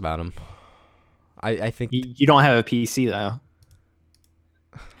one talks about them. I think... You don't have a PC, though.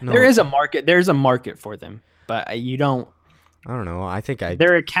 No, There is a market. There's a market for them, but you don't... I don't know. I think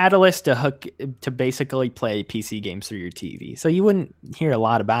They're a catalyst to basically play PC games through your TV. So you wouldn't hear a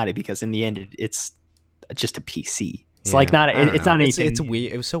lot about it, because in the end, it's just a PC. It's like not. It's not anything. It's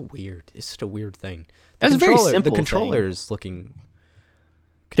weird. It was so weird. It's just a weird thing. It's a very simple The controller thing. is looking.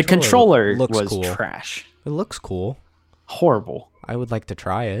 The controller looks was cool. trash. It looks cool. Horrible. I would like to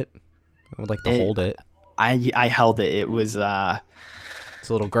try it. I would like to hold it. I held it. It was It's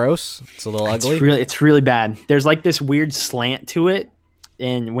a little gross. It's a little ugly. It's really bad. There's like this weird slant to it,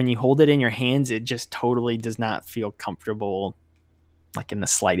 and when you hold it in your hands, it just totally does not feel comfortable, like in the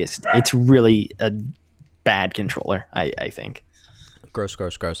slightest. It's really a bad controller, I think. Gross.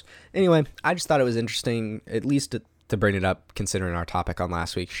 Anyway, I just thought it was interesting, at least to bring it up, considering our topic on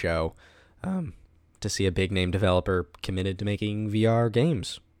last week's show, to see a big name developer committed to making VR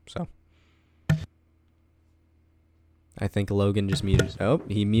games. So I think Logan just muted. Oh,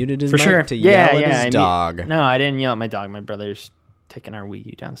 he muted his mic to yell at his dog. No, I didn't yell at my dog. My brother's taking our Wii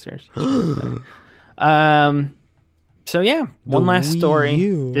U downstairs. So yeah, one last story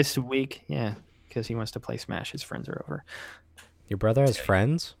this week. Yeah, because he wants to play Smash. His friends are over. Your brother has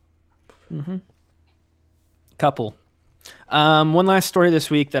friends? Mm-hmm. Couple. One last story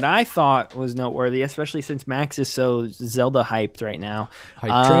this week that I thought was noteworthy, especially since Max is so Zelda hyped right now.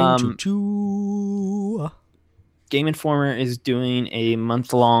 Hype train, choo-choo. Game Informer is doing a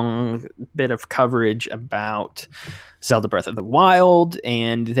month-long bit of coverage about Zelda Breath of the Wild,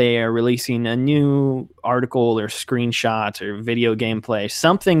 and they are releasing a new article or screenshot or video gameplay,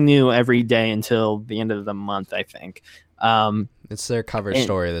 something new every day until the end of the month, I think. It's their cover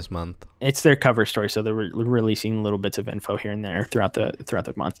story this month. It's their cover story, so they're releasing little bits of info here and there throughout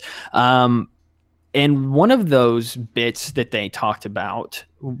the month. And one of those bits that they talked about,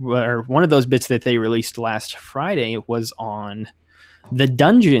 or one of those bits that they released last Friday, was on the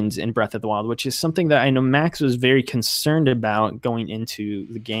dungeons in Breath of the Wild, which is something that I know Max was very concerned about going into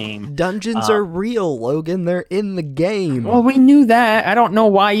the game. Dungeons are real, Logan. They're in the game. Well, we knew that. I don't know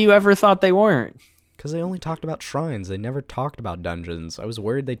why you ever thought they weren't. Because they only talked about shrines. They never talked about dungeons. I was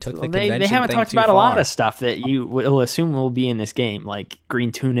worried they took the convention They haven't thing talked too about far. a lot of stuff that you will assume will be in this game, like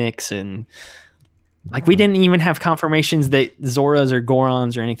green tunics and... Like, we didn't even have confirmations that Zoras or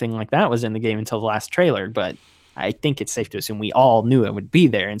Gorons or anything like that was in the game until the last trailer, but I think it's safe to assume we all knew it would be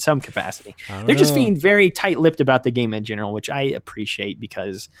there in some capacity. They're just being very tight-lipped about the game in general, which I appreciate,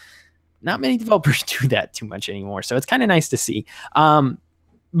 because not many developers do that too much anymore, so it's kind of nice to see.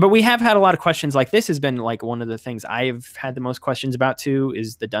 But we have had a lot of questions. Like, this has been like one of the things I've had the most questions about too,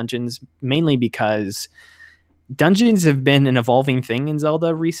 is the dungeons, mainly because dungeons have been an evolving thing in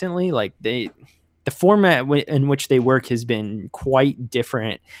Zelda recently. Like, the format in which they work has been quite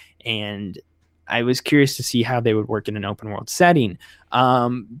different, and I was curious to see how they would work in an open world setting.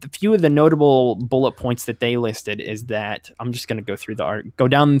 The few of the notable bullet points that they listed is that I'm just going to go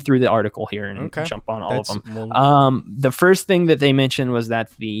down through the article here and jump on all of them. The first thing that they mentioned was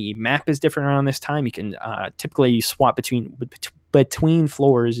that the map is different around this time. You can typically swap between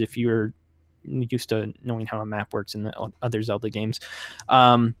floors if you're used to knowing how a map works in the other Zelda games.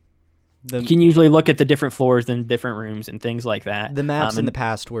 You can usually look at the different floors and different rooms and things like that. The maps in the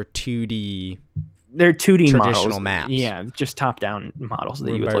past were 2D. They're 2D traditional models. maps. Yeah, just top-down models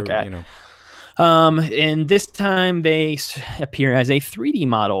that you would look at. You know. And this time they appear as a 3D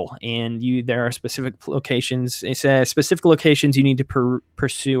model, and there are specific locations. It says specific locations you need to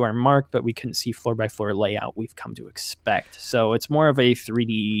pursue are marked, but we couldn't see floor-by-floor layout we've come to expect. So it's more of a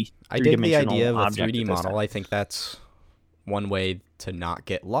 3D. I dig the idea of a 3D model. I think that's one way to not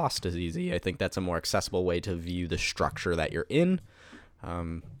get lost as easy. I think that's a more accessible way to view the structure that you're in.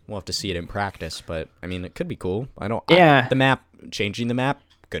 We'll have to see it in practice, but I mean, it could be cool. Yeah. Changing the map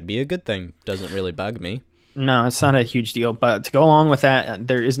could be a good thing. Doesn't really bug me. No, it's not a huge deal. But to go along with that,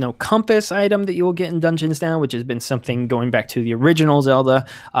 there is no compass item that you will get in dungeons now, which has been something going back to the original Zelda.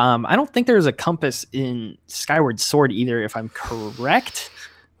 I don't think there's a compass in Skyward Sword either, if I'm correct.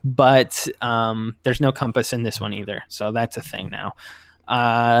 But there's no compass in this one either. So that's a thing now.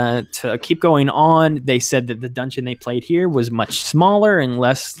 To keep going on, they said that the dungeon they played here was much smaller and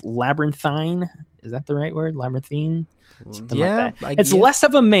less labyrinthine. Is that the right word? Labyrinthine? Something like that. It's less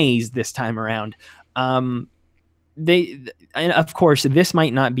of a maze this time around. And of course, this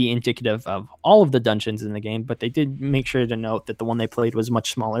might not be indicative of all of the dungeons in the game, but they did make sure to note that the one they played was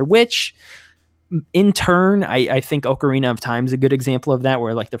much smaller, which in turn, I think Ocarina of Time is a good example of that,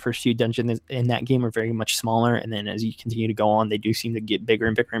 where like the first few dungeons in that game are very much smaller, and then as you continue to go on, they do seem to get bigger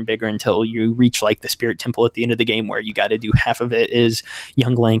and bigger and bigger until you reach like the Spirit Temple at the end of the game, where you got to do half of it is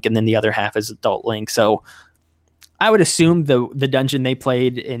young Link and then the other half is adult Link. So I would assume the dungeon they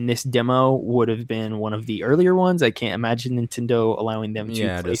played in this demo would have been one of the earlier ones. I can't imagine Nintendo allowing them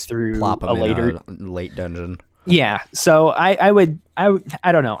to play through a later late dungeon. Yeah, so I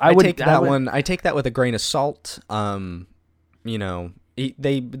don't know. I take that with a grain of salt. You know,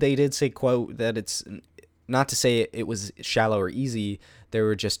 they did say, quote, that it's not to say it was shallow or easy. There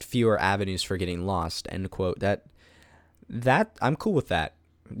were just fewer avenues for getting lost, end quote. That I'm cool with that.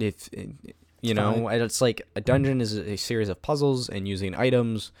 If you know, it's like a dungeon is a series of puzzles and using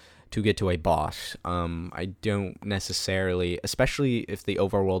items to get to a boss. I don't necessarily, especially if the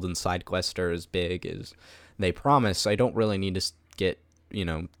overworld and side quests are as big as they promise, I don't really need to get, you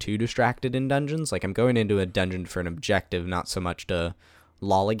know, too distracted in dungeons. Like, I'm going into a dungeon for an objective, not so much to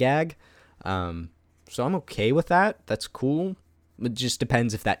lollygag. So I'm okay with that. That's cool. It just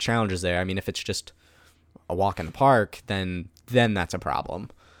depends if that challenge is there. I mean, if it's just a walk in the park, then that's a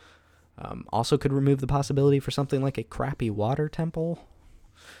problem. Also could remove the possibility for something like a crappy water temple.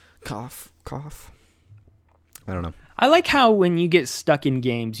 Cough. I don't know. I like how when you get stuck in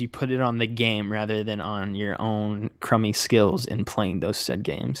games, you put it on the game rather than on your own crummy skills in playing those said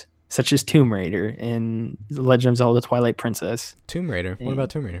games, such as Tomb Raider and The Legend of Zelda Twilight Princess. Tomb Raider? What about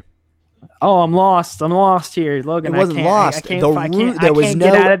Tomb Raider? Oh, I'm lost here, Logan. It wasn't lost. There was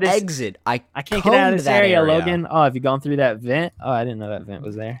no exit. I can't get out of this area, Logan. Oh, have you gone through that vent? Oh, I didn't know that vent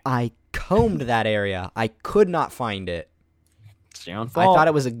was there. I combed that area. I could not find it. It's your own fault. I thought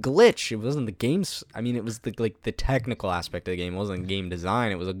it was a glitch. It wasn't the game's. I mean, it was the technical aspect of the game. It wasn't game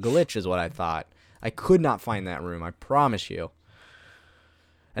design. It was a glitch, is what I thought. I could not find that room. I promise you.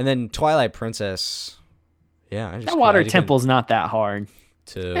 And then Twilight Princess. Yeah, that water temple's not that hard.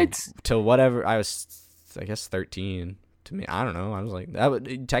 To whatever I was, I guess 13. To me, I don't know. I was like, that would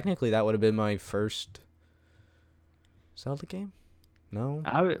have been my first Zelda game. No.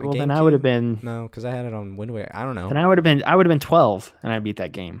 Then I would have been. No, because I had it on Wind Waker. I don't know. Then I would have been 12 and I beat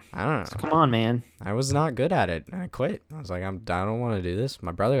that game. I don't know. So come on, man. I was not good at it. I quit. I was like, I don't want to do this.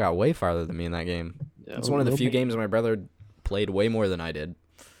 My brother got way farther than me in that game. It's one of the few games my brother played way more than I did.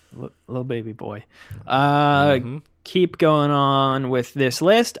 Little baby boy. Keep going on with this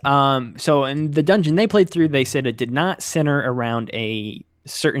list. So in the dungeon they played through, they said it did not center around a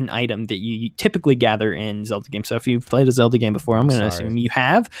certain item that you typically gather in Zelda games. So if you've played a Zelda game before, I'm going to assume you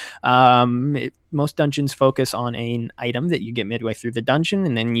have. Most dungeons focus on an item that you get midway through the dungeon,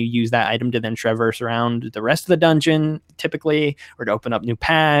 and then you use that item to then traverse around the rest of the dungeon, typically, or to open up new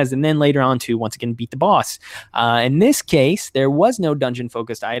paths, and then later on to once again beat the boss. In this case, there was no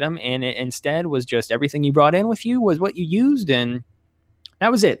dungeon-focused item, and it instead was just everything you brought in with you was what you used, and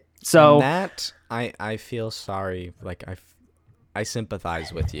that was it. So and that I feel sorry. Like I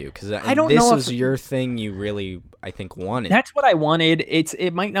sympathize with you because I don't know. This was your thing. You really, I think, wanted. That's what I wanted.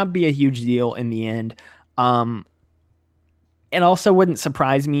 It might not be a huge deal in the end. It also wouldn't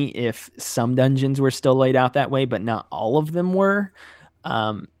surprise me if some dungeons were still laid out that way, but not all of them were.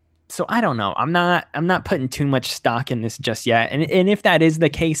 So I don't know. I'm not putting too much stock in this just yet. And if that is the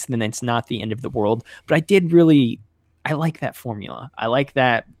case, then it's not the end of the world. But I like that formula. I like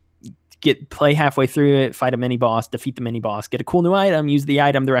that. Play halfway through it, fight a mini boss, defeat the mini boss, get a cool new item, use the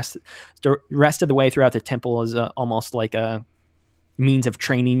item the rest of the way throughout the temple is almost like a means of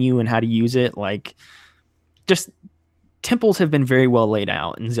training you and how to use it. Like, just temples have been very well laid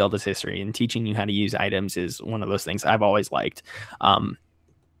out in Zelda's history, and teaching you how to use items is one of those things I've always liked.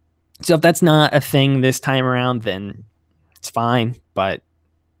 So if that's not a thing this time around, then it's fine, but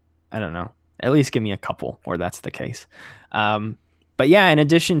I don't know. At least give me a couple where that's the case. But yeah, in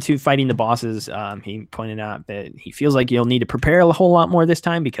addition to fighting the bosses, he pointed out that he feels like you'll need to prepare a whole lot more this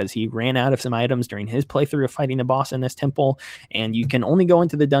time because he ran out of some items during his playthrough of fighting the boss in this temple, and you can only go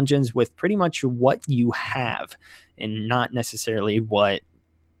into the dungeons with pretty much what you have and not necessarily what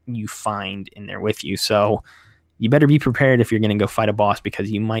you find in there with you. So you better be prepared if you're going to go fight a boss because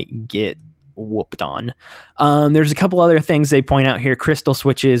you might get whooped on. There's a couple other things they point out here. Crystal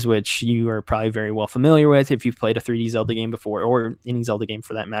switches, which you are probably very well familiar with if you've played a 3D Zelda game before, or any Zelda game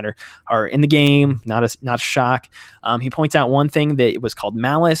for that matter, are in the game. Not a shock. He points out one thing that was called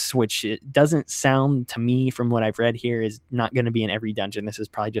Malice, which it doesn't sound to me from what I've read here is not going to be in every dungeon. This is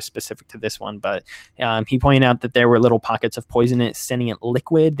probably just specific to this one, but he pointed out that there were little pockets of poisonous sentient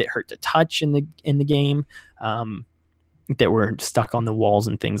liquid that hurt to touch in the game. That were stuck on the walls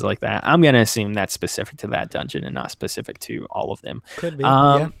and things like that. I'm going to assume that's specific to that dungeon and not specific to all of them. Could be,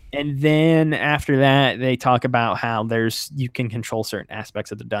 yeah. And then after that, they talk about how you can control certain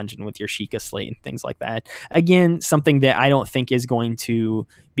aspects of the dungeon with your Sheikah Slate and things like that. Again, something that I don't think is going to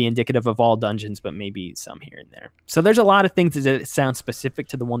be indicative of all dungeons, but maybe some here and there. So there's a lot of things that sound specific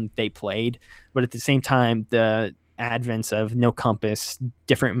to the one that they played, but at the same time, the advents of no compass,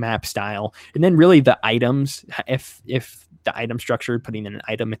 different map style, and then really the items, if the item structure, putting in an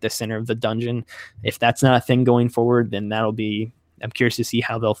item at the center of the dungeon, if that's not a thing going forward, then I'm curious to see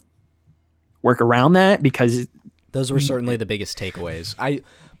how they'll work around that, because those were certainly the biggest takeaways. I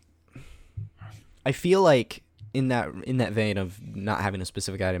feel like in that vein of not having a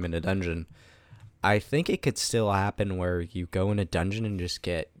specific item in a dungeon, I think it could still happen where you go in a dungeon and just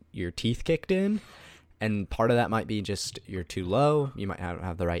get your teeth kicked in. And part of that might be just you're too low. You might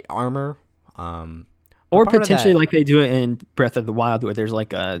have the right armor. Or potentially like they do it in Breath of the Wild, where there's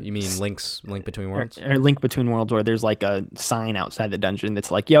like a... You mean Link Between Worlds? Or Link Between Worlds, where there's like a sign outside the dungeon that's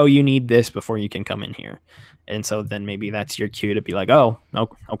like, yo, you need this before you can come in here. And so then maybe that's your cue to be like, oh,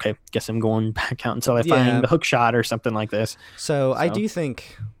 okay, guess I'm going back out until I find the hook shot or something like this. So I do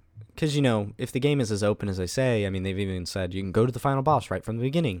think... Because, if the game is as open as they say, I mean, they've even said you can go to the final boss right from the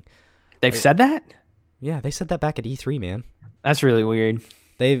beginning. They've said that? Yeah, they said that back at E3, man. That's really weird.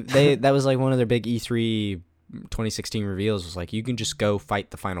 That was like one of their big E3 2016 reveals, was like, you can just go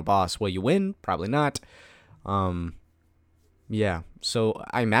fight the final boss. Will you win? Probably not. Yeah. So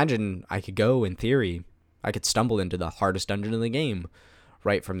I imagine I could go, in theory, I could stumble into the hardest dungeon in the game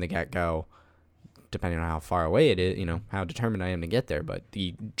right from the get-go, depending on how far away it is, how determined I am to get there. But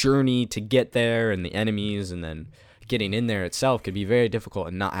the journey to get there and the enemies and then getting in there itself could be very difficult,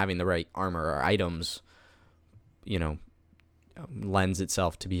 and not having the right armor or items lends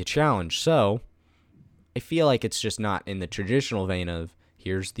itself to be a challenge. So I feel like it's just not in the traditional vein of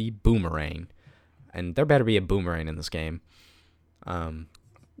here's the boomerang, and there better be a boomerang in this game. I'm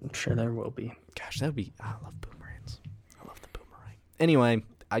sure there will be. Gosh, I love boomerangs. I love the boomerang. Anyway,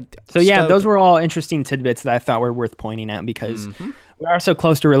 those were all interesting tidbits that I thought were worth pointing out, because we are so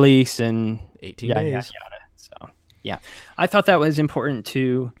close to release and 18 days. So yeah, I thought that was important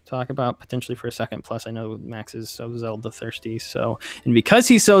to talk about potentially for a second. Plus, I know Max is so Zelda thirsty. And because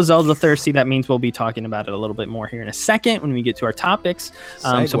he's so Zelda thirsty, that means we'll be talking about it a little bit more here in a second when we get to our topics.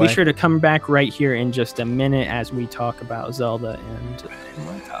 So be sure to come back right here in just a minute as we talk about Zelda and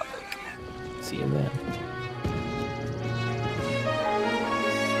my topic. See you then.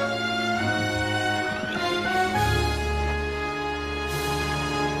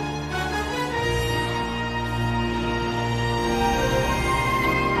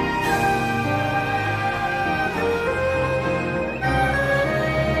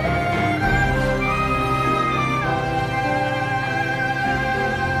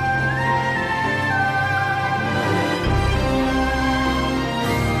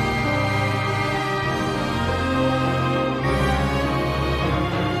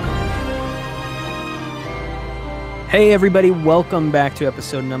 Hey everybody, welcome back to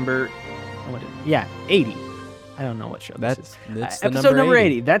episode number 80. I don't know what show this is. That's episode number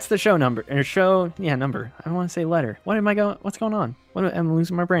 80. That's the show number. Or number. I don't want to say letter. What's going on? I'm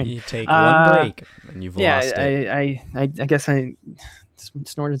losing my brain. You take one break and you've lost it. I guess I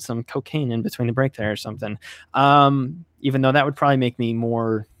snorted some cocaine in between the break there or something. Even though that would probably make me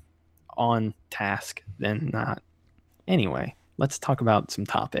more on task than not. Anyway. Let's talk about some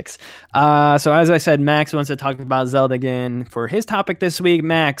topics. So as I said, Max wants to talk about Zelda again. For his topic this week,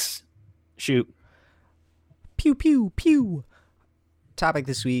 Max, shoot. Pew, pew, pew. Topic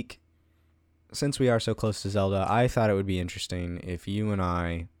this week, since we are so close to Zelda, I thought it would be interesting if you and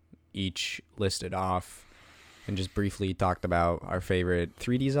I each listed off and just briefly talked about our favorite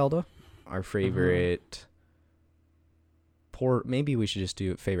 3D Zelda, our favorite... Maybe we should just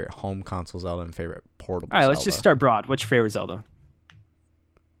do favorite home console Zelda and favorite portable Zelda. All right, let's just start broad. What's your favorite Zelda?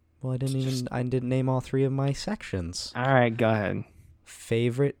 Well, I didn't name all 3 of my sections. All right, go ahead.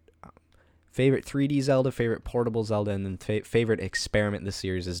 Favorite 3D Zelda, favorite portable Zelda, and then favorite experiment the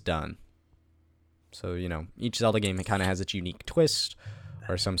series has done. So, each Zelda game kind of has its unique twist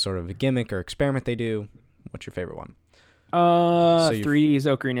or some sort of a gimmick or experiment they do. What's your favorite one? 3D is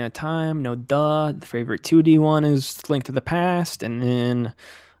Ocarina of Time. No duh. The favorite 2D one is Link to the Past, and then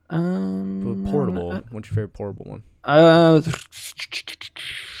portable. What's your favorite portable one? I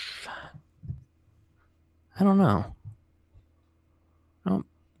don't know.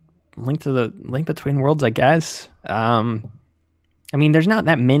 Link Between Worlds, I guess. I mean, there's not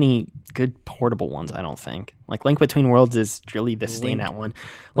that many good portable ones, I don't think. Like Link Between Worlds is really the standout one.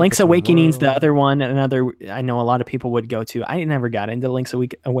 Link's Awakening's the other one. I know a lot of people would go to. I never got into Link's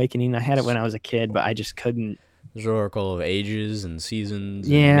Awakening. I had it when I was a kid, but I just couldn't. There's Oracle of Ages and Seasons.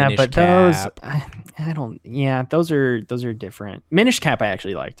 Yeah, and but Cap. I don't. Yeah, those are different. Minish Cap I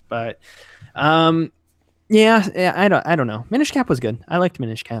actually liked, but yeah, I don't know. Minish Cap was good. I liked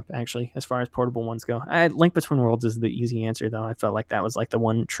Minish Cap actually, as far as portable ones go. Link Between Worlds is the easy answer though. I felt like that was like the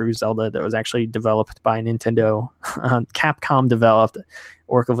one true Zelda that was actually developed by Nintendo. Capcom developed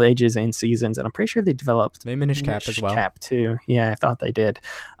Oracle of Ages and Seasons, and I'm pretty sure they developed Minish Cap as well. Cap too. Yeah, I thought they did.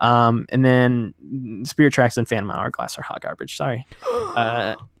 And then Spirit Tracks and Phantom Hourglass are hot garbage. Sorry.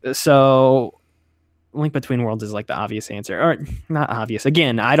 So Link Between Worlds is like the obvious answer, or not obvious.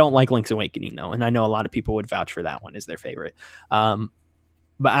 Again, I don't like Link's Awakening though, and I know a lot of people would vouch for that one as their favorite. But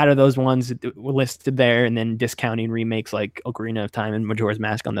out of those ones listed there, and then discounting remakes like Ocarina of Time and Majora's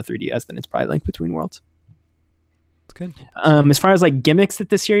Mask on the 3DS, then it's probably Link Between Worlds. It's good. As far as like gimmicks that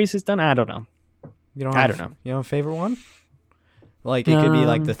this series has done, I don't know. I don't know. You have a favorite one? Like, it could be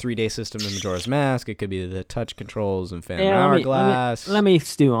like the 3D system in Majora's Mask. It could be the touch controls in Phantom Hourglass. Let me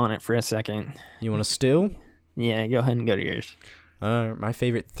stew on it for a second. You want to stew? Yeah, go ahead and go to yours. My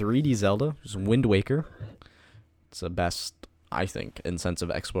favorite 3D Zelda is Wind Waker. It's the best, I think, in sense of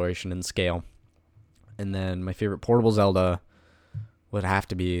exploration and scale. And then my favorite portable Zelda would have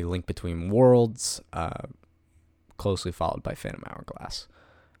to be Link Between Worlds, closely followed by Phantom Hourglass,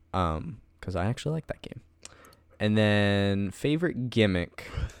 because I actually like that game. And then favorite gimmick.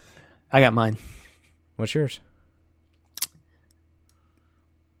 I got mine. What's yours?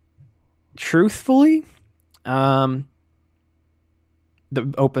 Truthfully, the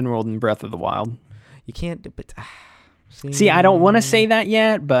open world in Breath of the Wild. You can't. But see, I don't want to say that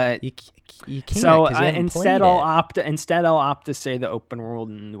yet, but you can't. So instead, I'll opt to say the open world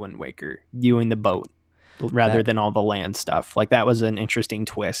in Wind Waker, you in the boat, rather than all the land stuff. Like, that was an interesting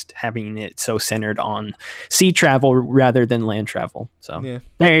twist, having it so centered on sea travel rather than land travel. So yeah.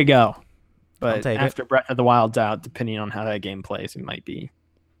 There you go. But after Breath of the Wild's out, depending on how that game plays, it might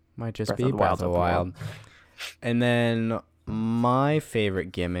just be Breath of the Wild. And then my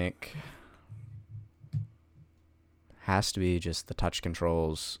favorite gimmick has to be just the touch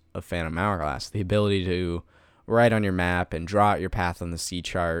controls of Phantom Hourglass. The ability to write on your map and draw out your path on the sea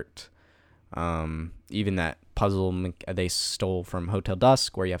chart. Even that puzzle they stole from Hotel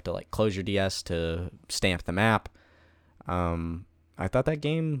Dusk, where you have to like close your DS to stamp the map. I thought that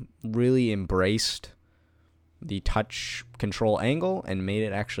game really embraced the touch control angle and made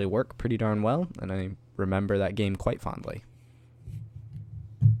it actually work pretty darn well, and I remember that game quite fondly.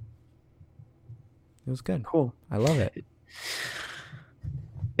 It was good. Cool. I love it.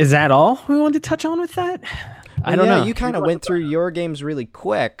 Is that all we wanted to touch on with that? I don't know. You kind of went through your games really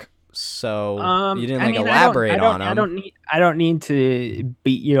quick, so you didn't elaborate on them. I don't need to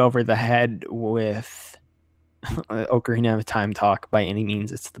beat you over the head with Ocarina of Time talk by any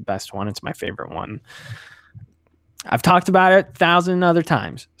means. It's the best one. It's my favorite one. I've talked about it 1,000 other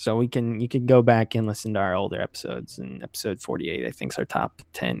times, so you can go back and listen to our older episodes. And episode 48, I think, is our top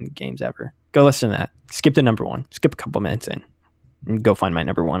 10 games ever. Go listen to that. Skip the number one. Skip a couple minutes in. And go find my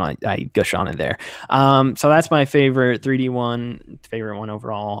number one. I gush on it there. So that's my favorite 3D one, favorite one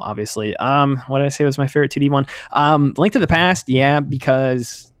overall, obviously. What did I say was my favorite 2D one? Link to the Past, yeah,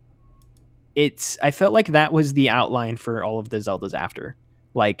 because I felt like that was the outline for all of the Zeldas after.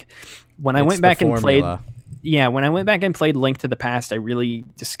 Like, when I went back and played Link to the Past, I really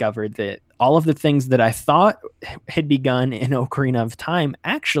discovered that all of the things that I thought had begun in Ocarina of Time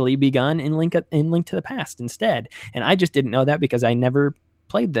actually begun in Link to the Past instead. And I just didn't know that because I never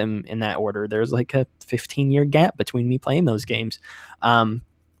played them in that order. There's like a 15-year gap between me playing those games.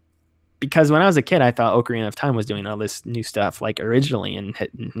 Because when I was a kid, I thought Ocarina of Time was doing all this new stuff like originally, and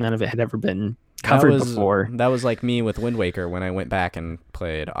none of it had ever been covered before. That was like me with Wind Waker when I went back and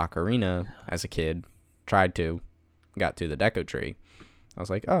played Ocarina as a kid. Got to the Deco Tree. I was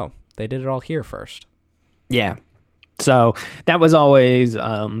like, oh, they did it all here first. Yeah. So that was always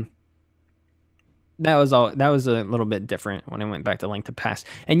that was a little bit different when I went back to Link to the Past.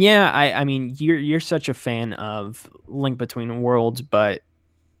 And yeah, I mean you're such a fan of Link Between Worlds, but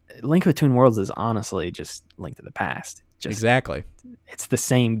Link Between Worlds is honestly just Link to the Past. Just Exactly. it's the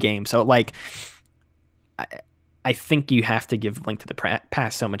same game. So like I, I think you have to give Link to the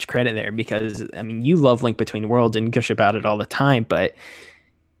Past so much credit there because I mean you love Link Between Worlds and gush about it all the time, but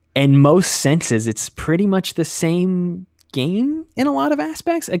in most senses it's pretty much the same game in a lot of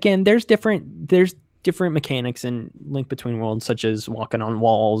aspects. Again, there's different mechanics in Link Between Worlds, such as walking on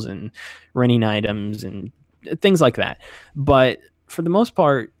walls and renting items and things like that. But for the most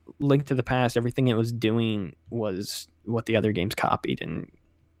part, Link to the Past, everything it was doing was what the other games copied, and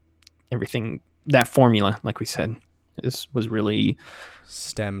everything that formula, like we said, this was really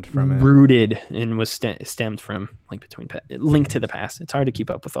Stemmed from it. rooted and was stemmed from Link to the Past. It's hard to keep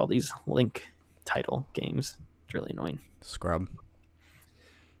up with all these Link title games. It's really annoying. Scrub.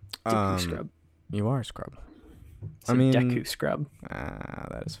 Deku Scrub. You are Scrub. It's a Deku Scrub.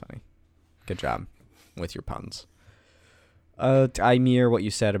 That is funny. Good job with your puns. I mirror what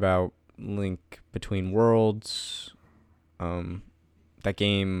you said about Link Between Worlds. That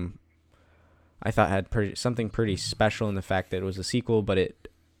game I thought had something pretty special in the fact that it was a sequel, but it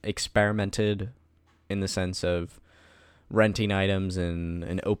experimented in the sense of renting items and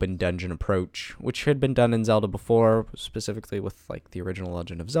an open dungeon approach, which had been done in Zelda before, specifically with like the original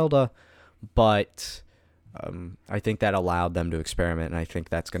Legend of Zelda. But I think that allowed them to experiment, and I think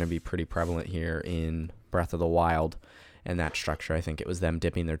that's going to be pretty prevalent here in Breath of the Wild and that structure. I think it was them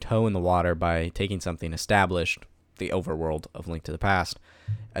dipping their toe in the water by taking something established, the overworld of Link to the Past,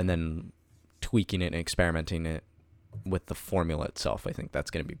 and then tweaking it and experimenting it with the formula itself. I think that's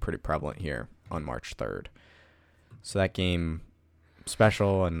going to be pretty prevalent here on March 3rd. So that game,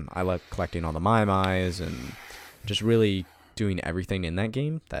 special, and I like collecting all the Mai-Mais and just really doing everything in that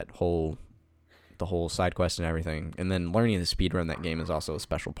game, the whole side quest and everything. And then learning to speedrun that game is also a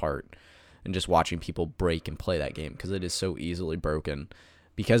special part. And just watching people break and play that game because it is so easily broken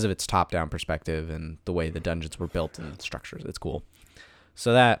because of its top-down perspective and the way the dungeons were built and structures. It's cool.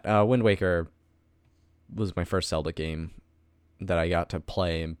 So that Wind Waker was my first Zelda game that I got to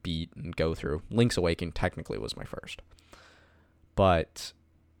play and beat and go through. Link's Awakening technically was my first. But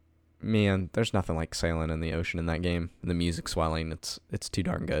man, there's nothing like sailing in the ocean in that game. And the music swelling, it's too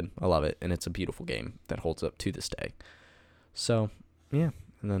darn good. I love it, and it's a beautiful game that holds up to this day. So, yeah.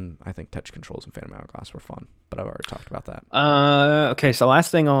 And then I think touch controls in Phantom Hourglass were fun, but I've already talked about that. Okay, so last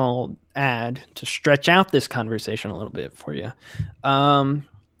thing I'll add to stretch out this conversation a little bit for you.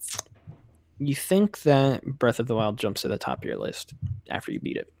 You think that Breath of the Wild jumps to the top of your list after you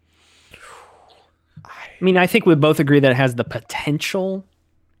beat it? I mean, I think we both agree that it has the potential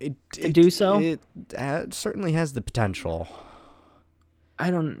to do so. It certainly has the potential. I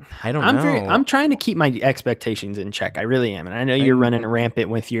don't know. I'm trying to keep my expectations in check. I really am. And I know you're running rampant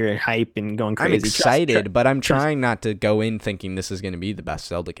with your hype and going crazy. I'm excited, but I'm trying not to go in thinking this is going to be the best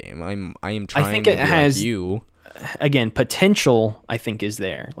Zelda game. I am trying I think to it be has, like you. Again, potential, I think, is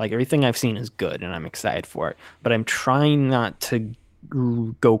there. Like, everything I've seen is good, and I'm excited for it. But I'm trying not to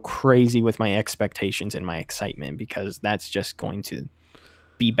go crazy with my expectations and my excitement because that's just going to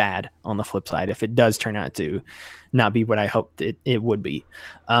be bad on the flip side if it does turn out to not be what I hoped it would be.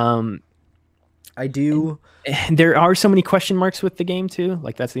 I do. There are so many question marks with the game too.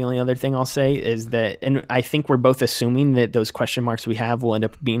 Like, that's the only other thing I'll say is that, and I think we're both assuming that those question marks we have will end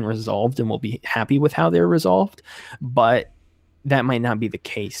up being resolved and we'll be happy with how they're resolved, but that might not be the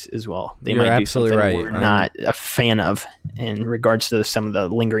case as well. They might do something we're not a fan of in regards to some of the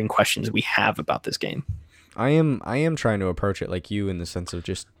lingering questions we have about this game. I am trying to approach it like you in the sense of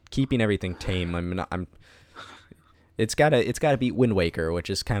just keeping everything tame. It's gotta beat Wind Waker, which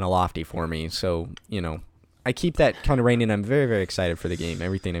is kind of lofty for me. So, I keep that kind of rein in. I'm very, very excited for the game.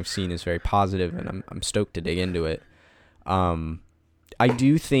 Everything I've seen is very positive, and I'm stoked to dig into it. I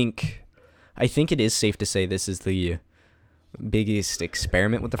think it is safe to say this is the biggest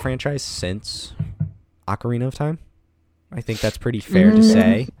experiment with the franchise since Ocarina of Time. I think that's pretty fair to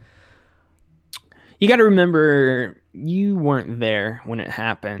say. You got to remember, you weren't there when it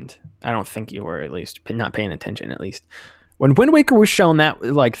happened. I don't think you were, at least not paying attention. At least when Wind Waker was shown, that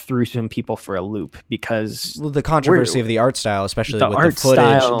like threw some people for a loop because the controversy of the art style, especially with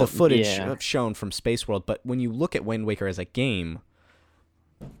the footage shown from Space World. But when you look at Wind Waker as a game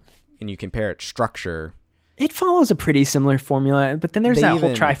and you compare its structure, it follows a pretty similar formula. But then there's that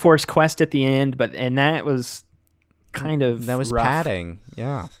whole Triforce quest at the end. And that was kind of rough. Padding.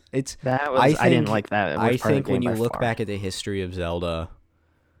 Yeah, I didn't like that. I think when you look back at the history of Zelda,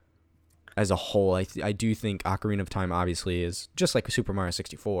 as a whole, I do think Ocarina of Time obviously is just like Super Mario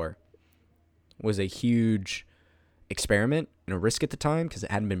 64 was a huge experiment and a risk at the time because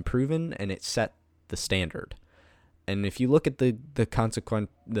it hadn't been proven, and it set the standard. And if you look at the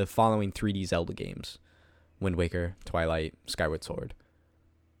following 3D Zelda games, Wind Waker, Twilight, Skyward Sword,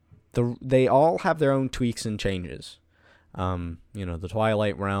 they all have their own tweaks and changes. The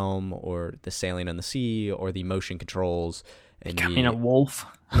Twilight Realm, or the sailing on the sea, or the motion controls, and becoming a wolf.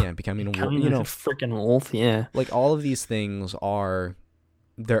 Yeah, becoming a wolf. A freaking wolf. Yeah. Like, all of these things are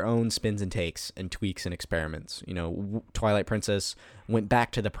their own spins and takes and tweaks and experiments. Twilight Princess went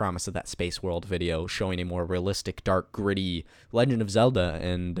back to the promise of that Space World video, showing a more realistic, dark, gritty Legend of Zelda,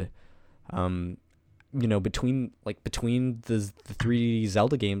 and between the 3D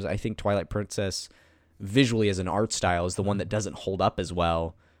Zelda games, I think Twilight Princess visually as an art style is the one that doesn't hold up as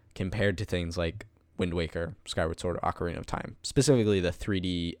well compared to things like Wind Waker, Skyward Sword, or Ocarina of Time. Specifically the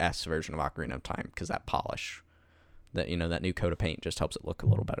 3DS version of Ocarina of Time, because that polish, that new coat of paint just helps it look a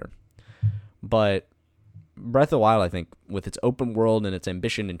little better. But Breath of the Wild, I think, with its open world and its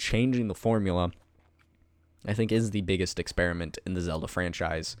ambition in changing the formula, I think is the biggest experiment in the Zelda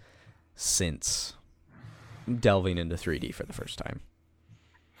franchise since delving into 3D for the first time.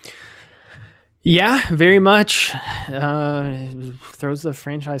 Yeah, very much. Throws the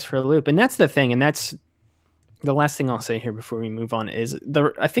franchise for a loop. And that's the thing. And that's the last thing I'll say here before we move on is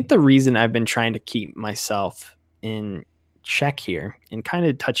I think the reason I've been trying to keep myself in check here, and kind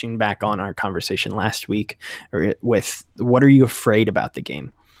of touching back on our conversation last week with what are you afraid about the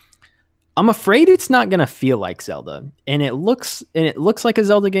game? I'm afraid it's not going to feel like Zelda. And it looks like a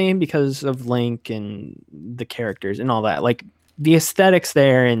Zelda game because of Link and the characters and all that. Like, the aesthetics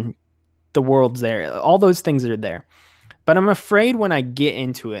there and the world's there, all those things are there. But I'm afraid when I get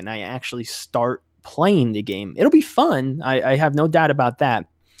into it and I actually start playing the game, it'll be fun. I have no doubt about that.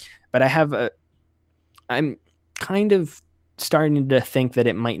 But I'm kind of starting to think that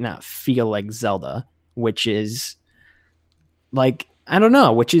it might not feel like Zelda, which is like, I don't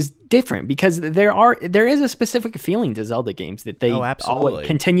know, which is different, because there is a specific feeling to Zelda games that they all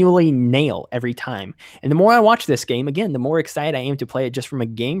continually nail every time. And the more I watch this game, again, the more excited I am to play it just from a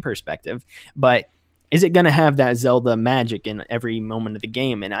game perspective. But is it going to have that Zelda magic in every moment of the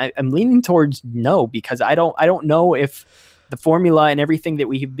game? And I'm leaning towards no, because I don't know if the formula and everything that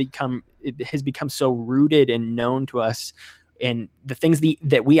we have become, it has become so rooted and known to us, and the things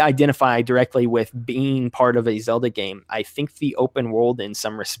that we identify directly with being part of a Zelda game. I think the open world in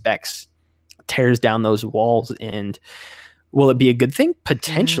some respects tears down those walls. And will it be a good thing?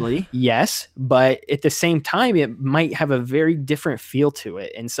 Potentially, yes. But at the same time, it might have a very different feel to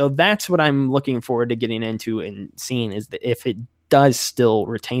it. And so that's what I'm looking forward to getting into and seeing, is that if it does still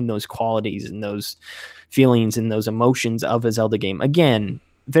retain those qualities and those feelings and those emotions of a Zelda game. Again,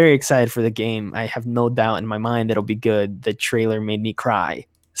 very excited for the game. I have no doubt in my mind that it'll be good. The trailer made me cry,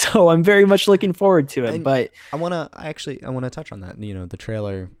 so I'm very much looking forward to it. But I want to touch on that. The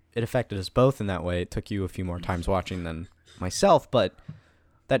trailer, it affected us both in that way. It took you a few more times watching than myself, but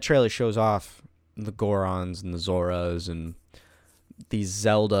that trailer shows off the Gorons and the Zoras and these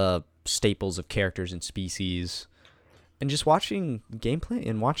Zelda staples of characters and species, and just watching gameplay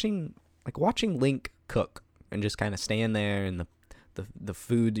and watching Link cook and just kind of stand there, and the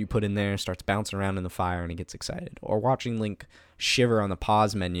food you put in there starts bouncing around in the fire and he gets excited. Or watching Link shiver on the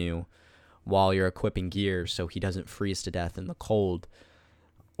pause menu while you're equipping gear so he doesn't freeze to death in the cold.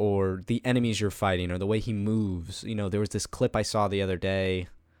 Or the enemies you're fighting, or the way he moves. There was this clip I saw the other day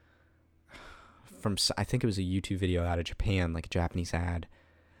from, I think it was a YouTube video out of Japan, like a Japanese ad.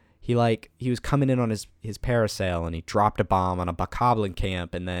 He was coming in on his parasail, and he dropped a bomb on a bokoblin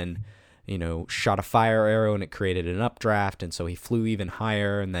camp, and then shot a fire arrow, and it created an updraft, and so he flew even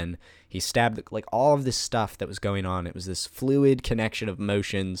higher, and then he stabbed, like, all of this stuff that was going on. It was this fluid connection of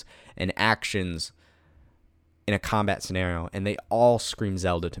motions and actions in a combat scenario, and they all scream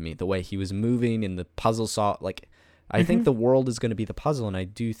Zelda to me. The way he was moving and the puzzle I think the world is going to be the puzzle, and I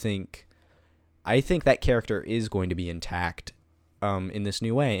think that character is going to be intact in this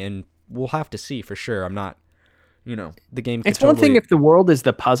new way, and we'll have to see for sure. I'm not, the game. It's one thing if the world is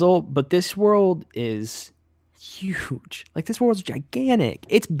the puzzle, but this world is huge. Like, this world's gigantic.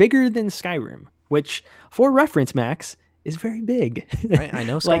 It's bigger than Skyrim, which, for reference, Max, is very big. I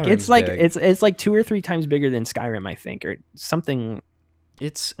know. Skyrim's it's like 2 or 3 times bigger than Skyrim, I think, or something.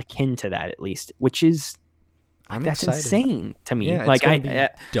 It's akin to that, at least, which is that's excited. Insane to me. Yeah, like,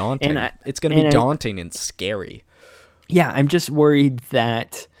 daunting. It's going to be daunting and scary. Yeah, I'm just worried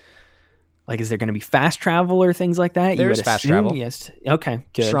that, like, is there going to be fast travel or things like that? There's fast travel. Yes. Okay,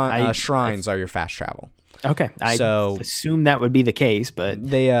 good. Shrines are your fast travel. Okay, I So assume that would be the case, but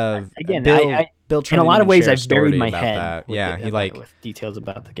they again, Bill in a tried to lot of even ways, share a I've buried story my about head that. with Yeah, it, he like with details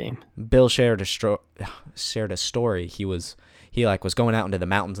about the game. Bill shared shared a story. He like was going out into the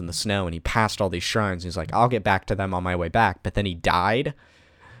mountains in the snow, and he passed all these shrines. He's like, I'll get back to them on my way back, but then he died,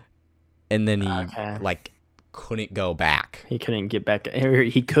 and then he Okay. like couldn't go back. He couldn't get back. Or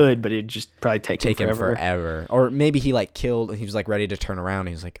he could, but it'd just probably take him forever. Or maybe he like killed. He was like ready to turn around. And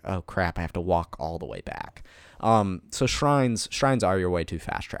he was like, oh crap, I have to walk all the way back. So shrines are your way to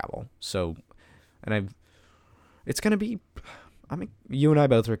fast travel. So, it's gonna be. You and I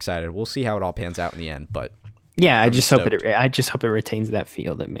both are excited. We'll see how it all pans out in the end, but Yeah, I I'm just stoked. hope it retains that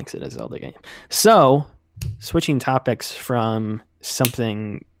feel that makes it a Zelda game. So, switching topics from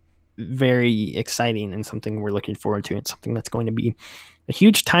something very exciting and something we're looking forward to, and something that's going to be a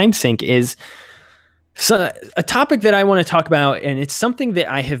huge time sink, is a topic that I want to talk about, and it's something that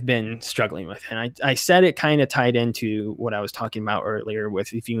I have been struggling with. And I said it kind of tied into what I was talking about earlier with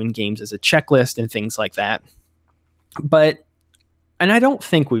viewing games as a checklist and things like that. And I don't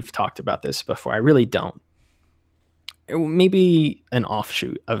think we've talked about this before. I really don't. Maybe an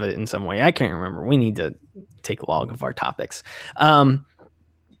offshoot of it in some way. I can't remember. We need to take a log of our topics.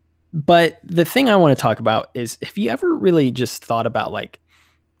 But the thing I want to talk about is, if you ever really just thought about, like,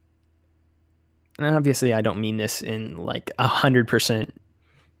 and obviously I don't mean this in like 100%.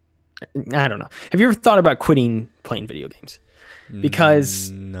 I don't know. Have you ever thought about quitting playing video games?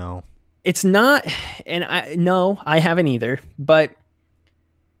 Because no, it's not, and I haven't either. But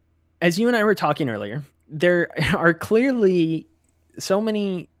as you and I were talking earlier, there are clearly so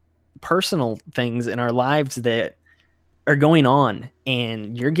many personal things in our lives that are going on,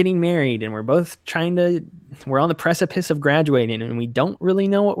 and you're getting married, and we're on the precipice of graduating, and we don't really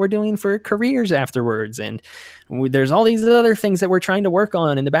know what we're doing for careers afterwards. And there's all these other things that we're trying to work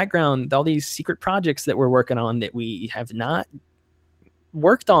on in the background, all these secret projects that we're working on that we have not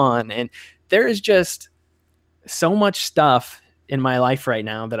worked on. And there is just so much stuff in my life right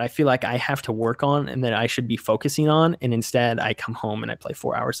now that I feel like I have to work on and that I should be focusing on. And instead I come home and I play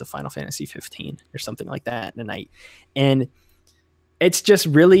 4 hours of Final Fantasy 15 or something like that in a night. And it's just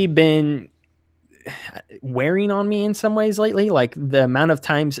really been wearing on me in some ways lately. Like, the amount of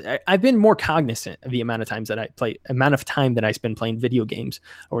times I've been more cognizant of the amount of time that I spend playing video games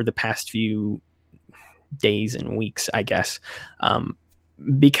over the past few days and weeks, I guess.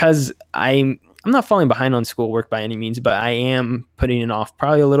 Because I'm not falling behind on schoolwork by any means, but I am putting it off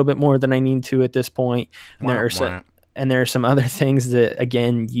probably a little bit more than I need to at this point. And there are some other things that,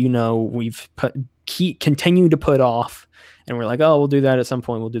 again, we've continue to put off, and we're like, oh, we'll do that at some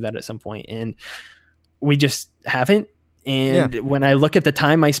point. And we just haven't. And when I look at the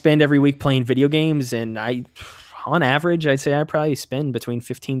time I spend every week playing video games, and on average, I'd say I probably spend between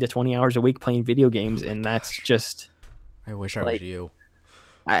 15 to 20 hours a week playing video games. And that's just, I wish I was you.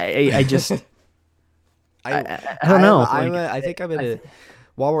 I just, I don't know. I think I'm in a,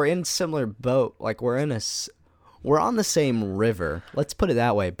 while we're in similar boat, like we're on the same river. Let's put it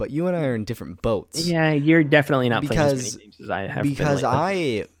that way. But you and I are in different boats. Yeah, you're definitely not playing as many games as I have. Because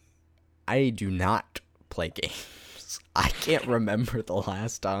I do not play games. I can't remember the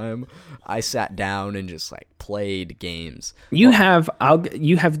last time I sat down and just like played games. You have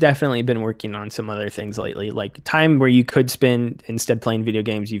definitely been working on some other things lately, like time where you could spend, instead playing video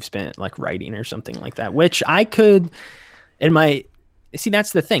games, you've spent like writing or something like that, which I could,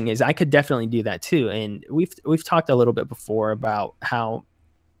 that's the thing, is I could definitely do that too. And we've talked a little bit before about how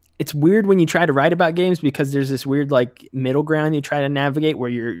it's weird when you try to write about games, because there's this weird like middle ground you try to navigate where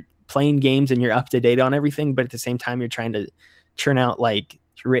you're playing games and you're up to date on everything, but at the same time you're trying to churn out like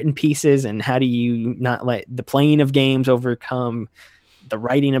written pieces. And how do you not let the playing of games overcome the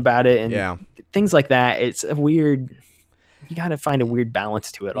writing about it and things like that? It's a weird, you got to find a weird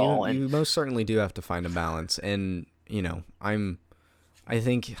balance to it all. You most certainly do have to find a balance. And I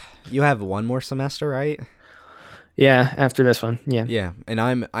think you have one more semester, right? Yeah, after this one. Yeah, and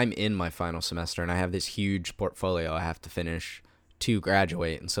I'm in my final semester, and I have this huge portfolio I have to finish to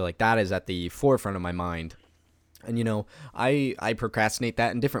graduate, and so like that is at the forefront of my mind. And I procrastinate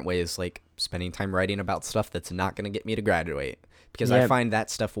that in different ways, like spending time writing about stuff that's not going to get me to graduate, because I find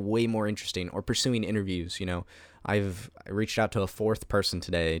that stuff way more interesting, or pursuing interviews. I reached out to a fourth person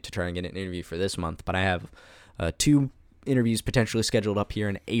today to try and get an interview for this month, but I have 2 interviews potentially scheduled up here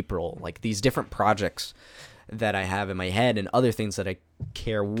in April. Like, these different projects that I have in my head, and other things that I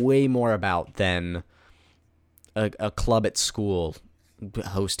care way more about than a club at school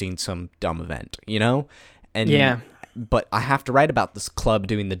hosting some dumb event, And but I have to write about this club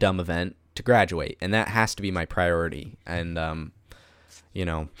doing the dumb event to graduate, and that has to be my priority. And I'm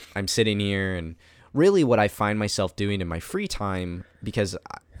sitting here, and really what I find myself doing in my free time, because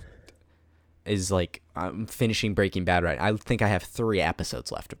is like I'm finishing Breaking Bad right. I think I have 3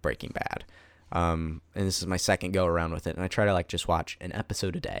 episodes left of Breaking Bad. And this is my second go around with it, and I try to like just watch an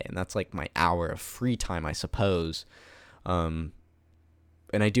episode a day, and that's like my hour of free time, I suppose. And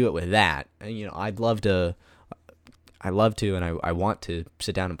I do it with that. And, you know, I love to, and I want to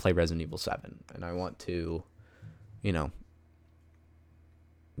sit down and play Resident Evil 7, and I want to, you know,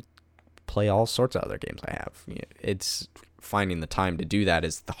 play all sorts of other games I have. It's finding the time to do that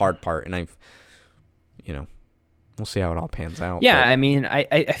is the hard part, and you know, we'll see how it all pans out. Yeah, I mean,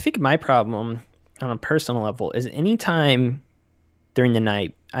 I think my problem on a personal level is anytime during the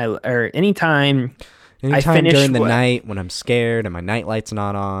night, anytime during the night when I'm scared and my night light's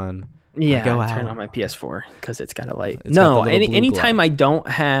not on. Yeah, I turn on my PS4 because it's got a light. No, anytime I don't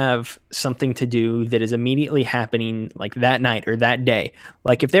have something to do that is immediately happening like that night or that day,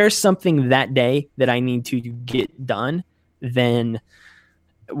 like if there's something that day that I need to get done, then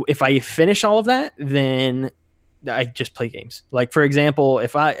if I finish all of that, then I just play games. Like, for example,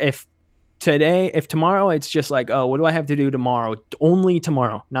 if tomorrow it's just like, oh, what do I have to do tomorrow? Only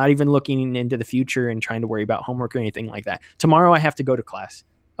tomorrow, not even looking into the future and trying to worry about homework or anything like that. Tomorrow I have to go to class.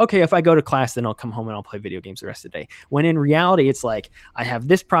 Okay, if I go to class, then I'll come home and I'll play video games the rest of the day. When in reality, it's like, I have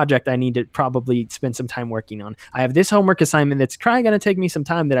this project I need to probably spend some time working on. I have this homework assignment that's probably going to take me some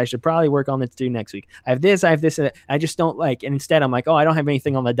time that I should probably work on that's due next week. I have this. I just don't like, and instead I'm like, oh, I don't have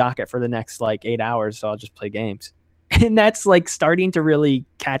anything on the docket for the next like 8 hours, so I'll just play games. And that's like starting to really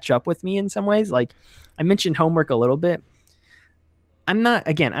catch up with me in some ways. Like I mentioned homework a little bit. I don't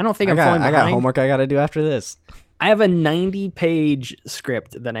think I'm falling behind. I got homework I got to do after this. I have a 90-page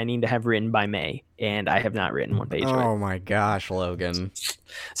script that I need to have written by May, and I have not written one page. Oh my gosh, Logan.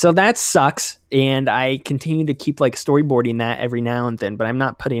 So that sucks, and I continue to keep like storyboarding that every now and then, but I'm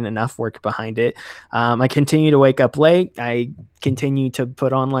not putting enough work behind it. I continue to wake up late. I continue to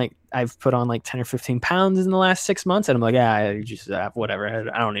I've put on like 10 or 15 pounds in the last 6 months. And I'm like, I just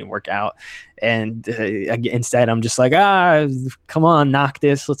whatever. I don't even work out. And instead I'm just like, come on,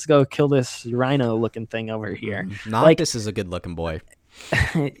 Noctis. Let's go kill this rhino looking thing over here. Noctis is a good looking boy.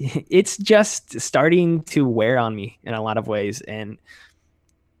 It's just starting to wear on me in a lot of ways. And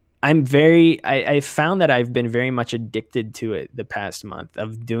I found that I've been very much addicted to it the past month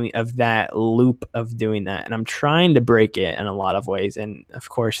of that loop of doing that. And I'm trying to break it in a lot of ways. And of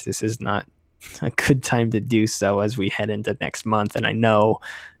course, this is not a good time to do so as we head into next month. And I know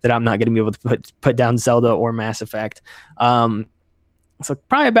that I'm not going to be able to put down Zelda or Mass Effect. So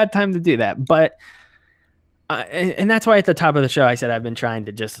probably a bad time to do that. But, and that's why at the top of the show, I said, I've been trying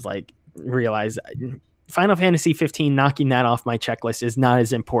to just like realize Final Fantasy 15, knocking that off my checklist is not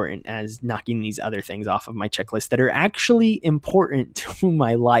as important as knocking these other things off of my checklist that are actually important to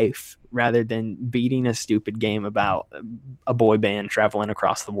my life rather than beating a stupid game about a boy band traveling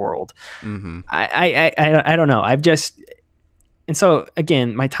across the world. Mm-hmm. I don't know. And so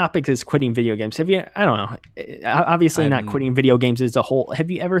again, my topic is quitting video games. I don't know. Obviously not quitting video games as a whole.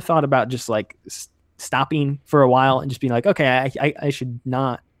 Have you ever thought about just like stopping for a while and just being like, okay, I should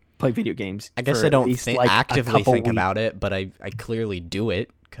not play video games? I guess I don't actively think about it, but I clearly do it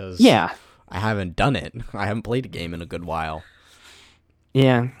because I haven't done it. I haven't played a game in a good while.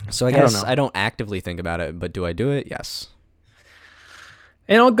 Yeah. So I guess I don't actively think about it, but do I do it? Yes.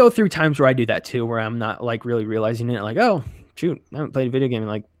 And I'll go through times where I do that too, where I'm not like really realizing it. Like, oh, shoot, I haven't played a video game in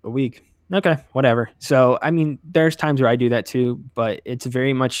like a week. Okay, whatever. So, I mean, there's times where I do that too, but it's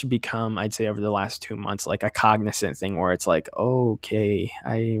very much become, I'd say over the last 2 months, like a cognizant thing where it's like, okay,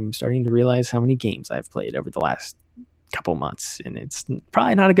 I'm starting to realize how many games I've played over the last couple months, and it's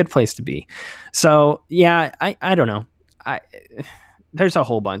probably not a good place to be. So, yeah, I don't know. There's a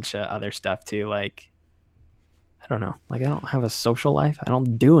whole bunch of other stuff too. Like, I don't know. Like, I don't have a social life. I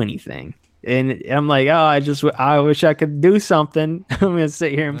don't do anything. And I'm like, I wish I could do something. I'm gonna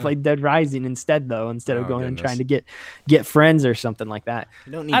sit here and play Dead Rising instead of going and trying to get friends or something like that.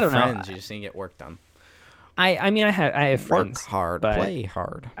 You don't need friends. You just need to get work done. I mean, I have friends. Work hard, play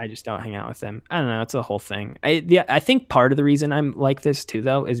hard. I just don't hang out with them. I don't know. It's a whole thing. I think part of the reason I'm like this too,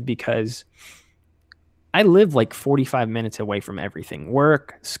 though, is because I live like 45 minutes away from everything: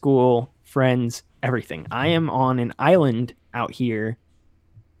 work, school, friends, everything. I am on an island out here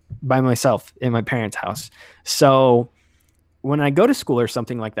by myself in my parents' house. So when I go to school or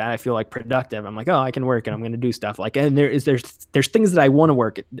something like that, I feel like productive. I'm like, oh, I can work and I'm going to do stuff like, and there's things that I want to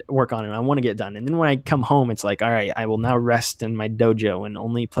work on and I want to get done. And then when I come home, it's like, all right, I will now rest in my dojo and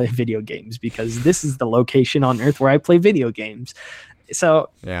only play video games because this is the location on earth where I play video games. So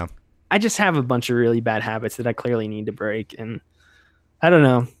yeah, I just have a bunch of really bad habits that I clearly need to break. And I don't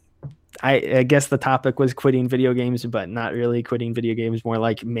know. I guess the topic was quitting video games, but not really quitting video games, more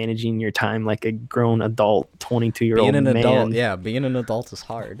like managing your time like a grown adult 22-year-old Being an man. adult, yeah, being an adult is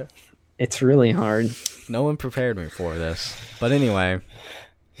hard. It's really hard. No one prepared me for this. But anyway.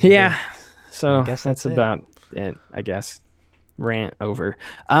 Yeah. So I guess that's it. about it, I guess. Rant over.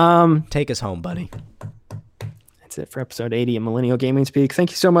 Take us home, buddy. That's it for episode 80 of Millennial Gaming Speak. Thank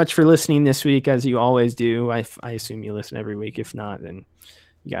you so much for listening this week, as you always do. I assume you listen every week. If not, then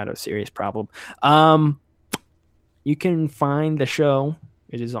you got a serious problem. You can find the show.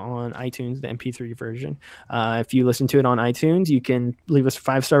 It is on iTunes, the MP3 version. If you listen to it on iTunes, you can leave us a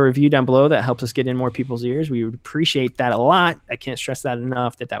 5-star review down below. That helps us get in more people's ears. We would appreciate that a lot. I can't stress that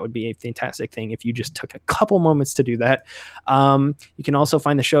enough, that would be a fantastic thing if you just took a couple moments to do that. You can also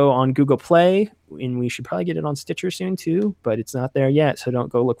find the show on Google Play, and we should probably get it on Stitcher soon too, but it's not there yet, so don't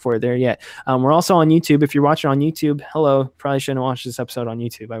go look for it there yet. We're also on YouTube. If you're watching on YouTube, hello. Probably shouldn't watch this episode on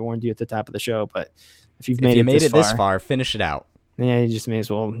YouTube. I warned you at the top of the show, but if you've made it this far, finish it out. Yeah, you just may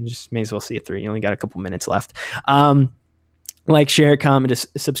as well see it through. You only got a couple minutes left. Like, share, comment,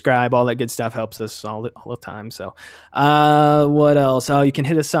 subscribe, all that good stuff helps us all the time. So what else? You can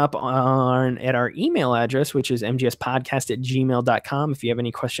hit us up at our email address, which is mgspodcast@gmail.com. If you have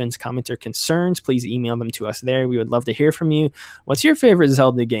any questions, comments, or concerns, please email them to us there. We would love to hear from you. What's your favorite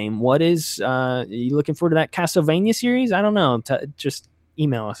Zelda game? What is are you looking forward to that Castlevania series? I don't know. Just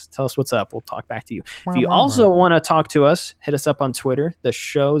email us. Tell us what's up. We'll talk back to you. If you also want to talk to us, hit us up on Twitter. The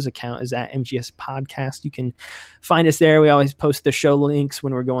show's account is at MGS Podcast. You can find us there. We always post the show links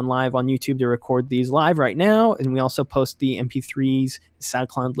when we're going live on YouTube to record these live right now. And we also post the MP3s,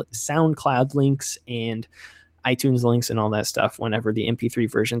 SoundCloud links, and iTunes links and all that stuff whenever the MP3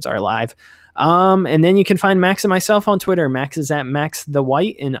 versions are live. And then you can find Max and myself on Twitter. Max is at Max the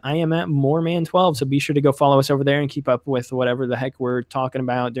White, and I am at Moreman12. So be sure to go follow us over there and keep up with whatever the heck we're talking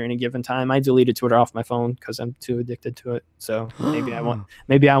about during a given time. I deleted Twitter off my phone because I'm too addicted to it. So maybe I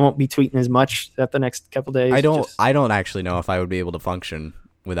won't be tweeting as much at the next couple days. I don't actually know if I would be able to function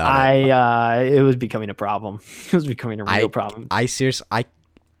without it. It was becoming a problem. It was becoming a real problem. I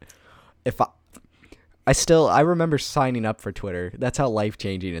remember signing up for Twitter. That's how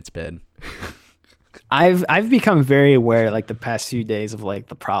life-changing it's been. I've become very aware, like, the past few days of, like,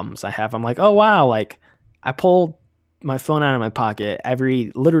 the problems I have. I'm like, oh wow, like, I pulled my phone out of my pocket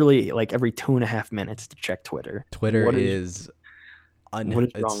literally every 2.5 minutes to check Twitter. Twitter is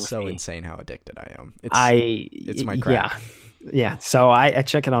it's so insane how addicted I am. It's my crap. Yeah. So I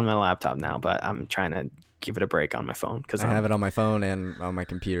check it on my laptop now, but I'm trying to give it a break on my phone because I have it on my phone and on my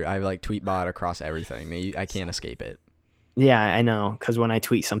computer. I have like Tweetbot across everything. I can't escape it. Yeah, I know, because when I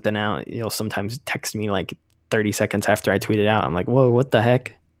tweet something out, you'll sometimes text me like 30 seconds after I tweet it out. I'm like, whoa, what the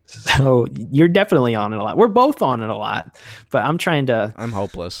heck? So you're definitely on it a lot. We're both on it a lot, but I'm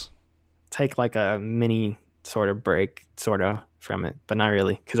hopeless. Take like a mini sort of break from it, but not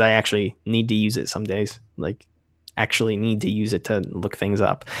really, because I actually need to use it some days. Like, actually need to use it to look things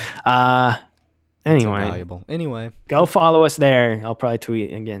up. Anyway, go follow us there. I'll probably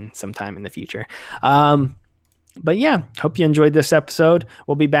tweet again sometime in the future. But yeah, hope you enjoyed this episode.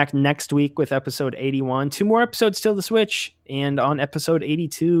 We'll be back next week with episode 81. 2 more episodes till the Switch. And on episode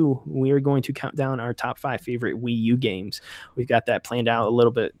 82, we are going to count down our top 5 favorite Wii U games. We've got that planned out a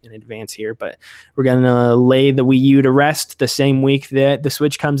little bit in advance here, but we're going to lay the Wii U to rest the same week that the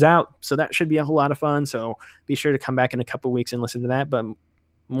Switch comes out. So that should be a whole lot of fun. So be sure to come back in a couple weeks and listen to that. But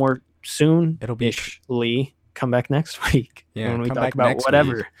more soon, it'll be come back next week. Yeah, when we talk about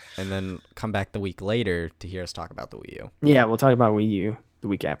whatever. And then come back the week later to hear us talk about the Wii U. Yeah, we'll talk about Wii U the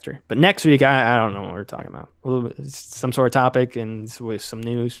week after. But next week, I don't know what we're talking about. Some sort of topic and with some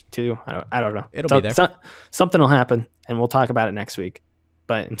news too. I don't know. It'll be there. Something will happen, and we'll talk about it next week.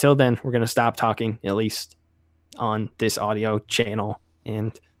 But until then, we're going to stop talking, at least on this audio channel,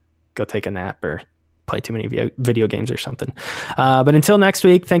 and go take a nap or play too many video games or something. But until next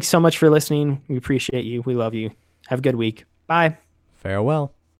week, thanks so much for listening. We appreciate you. We love you. Have a good week. Bye. Farewell.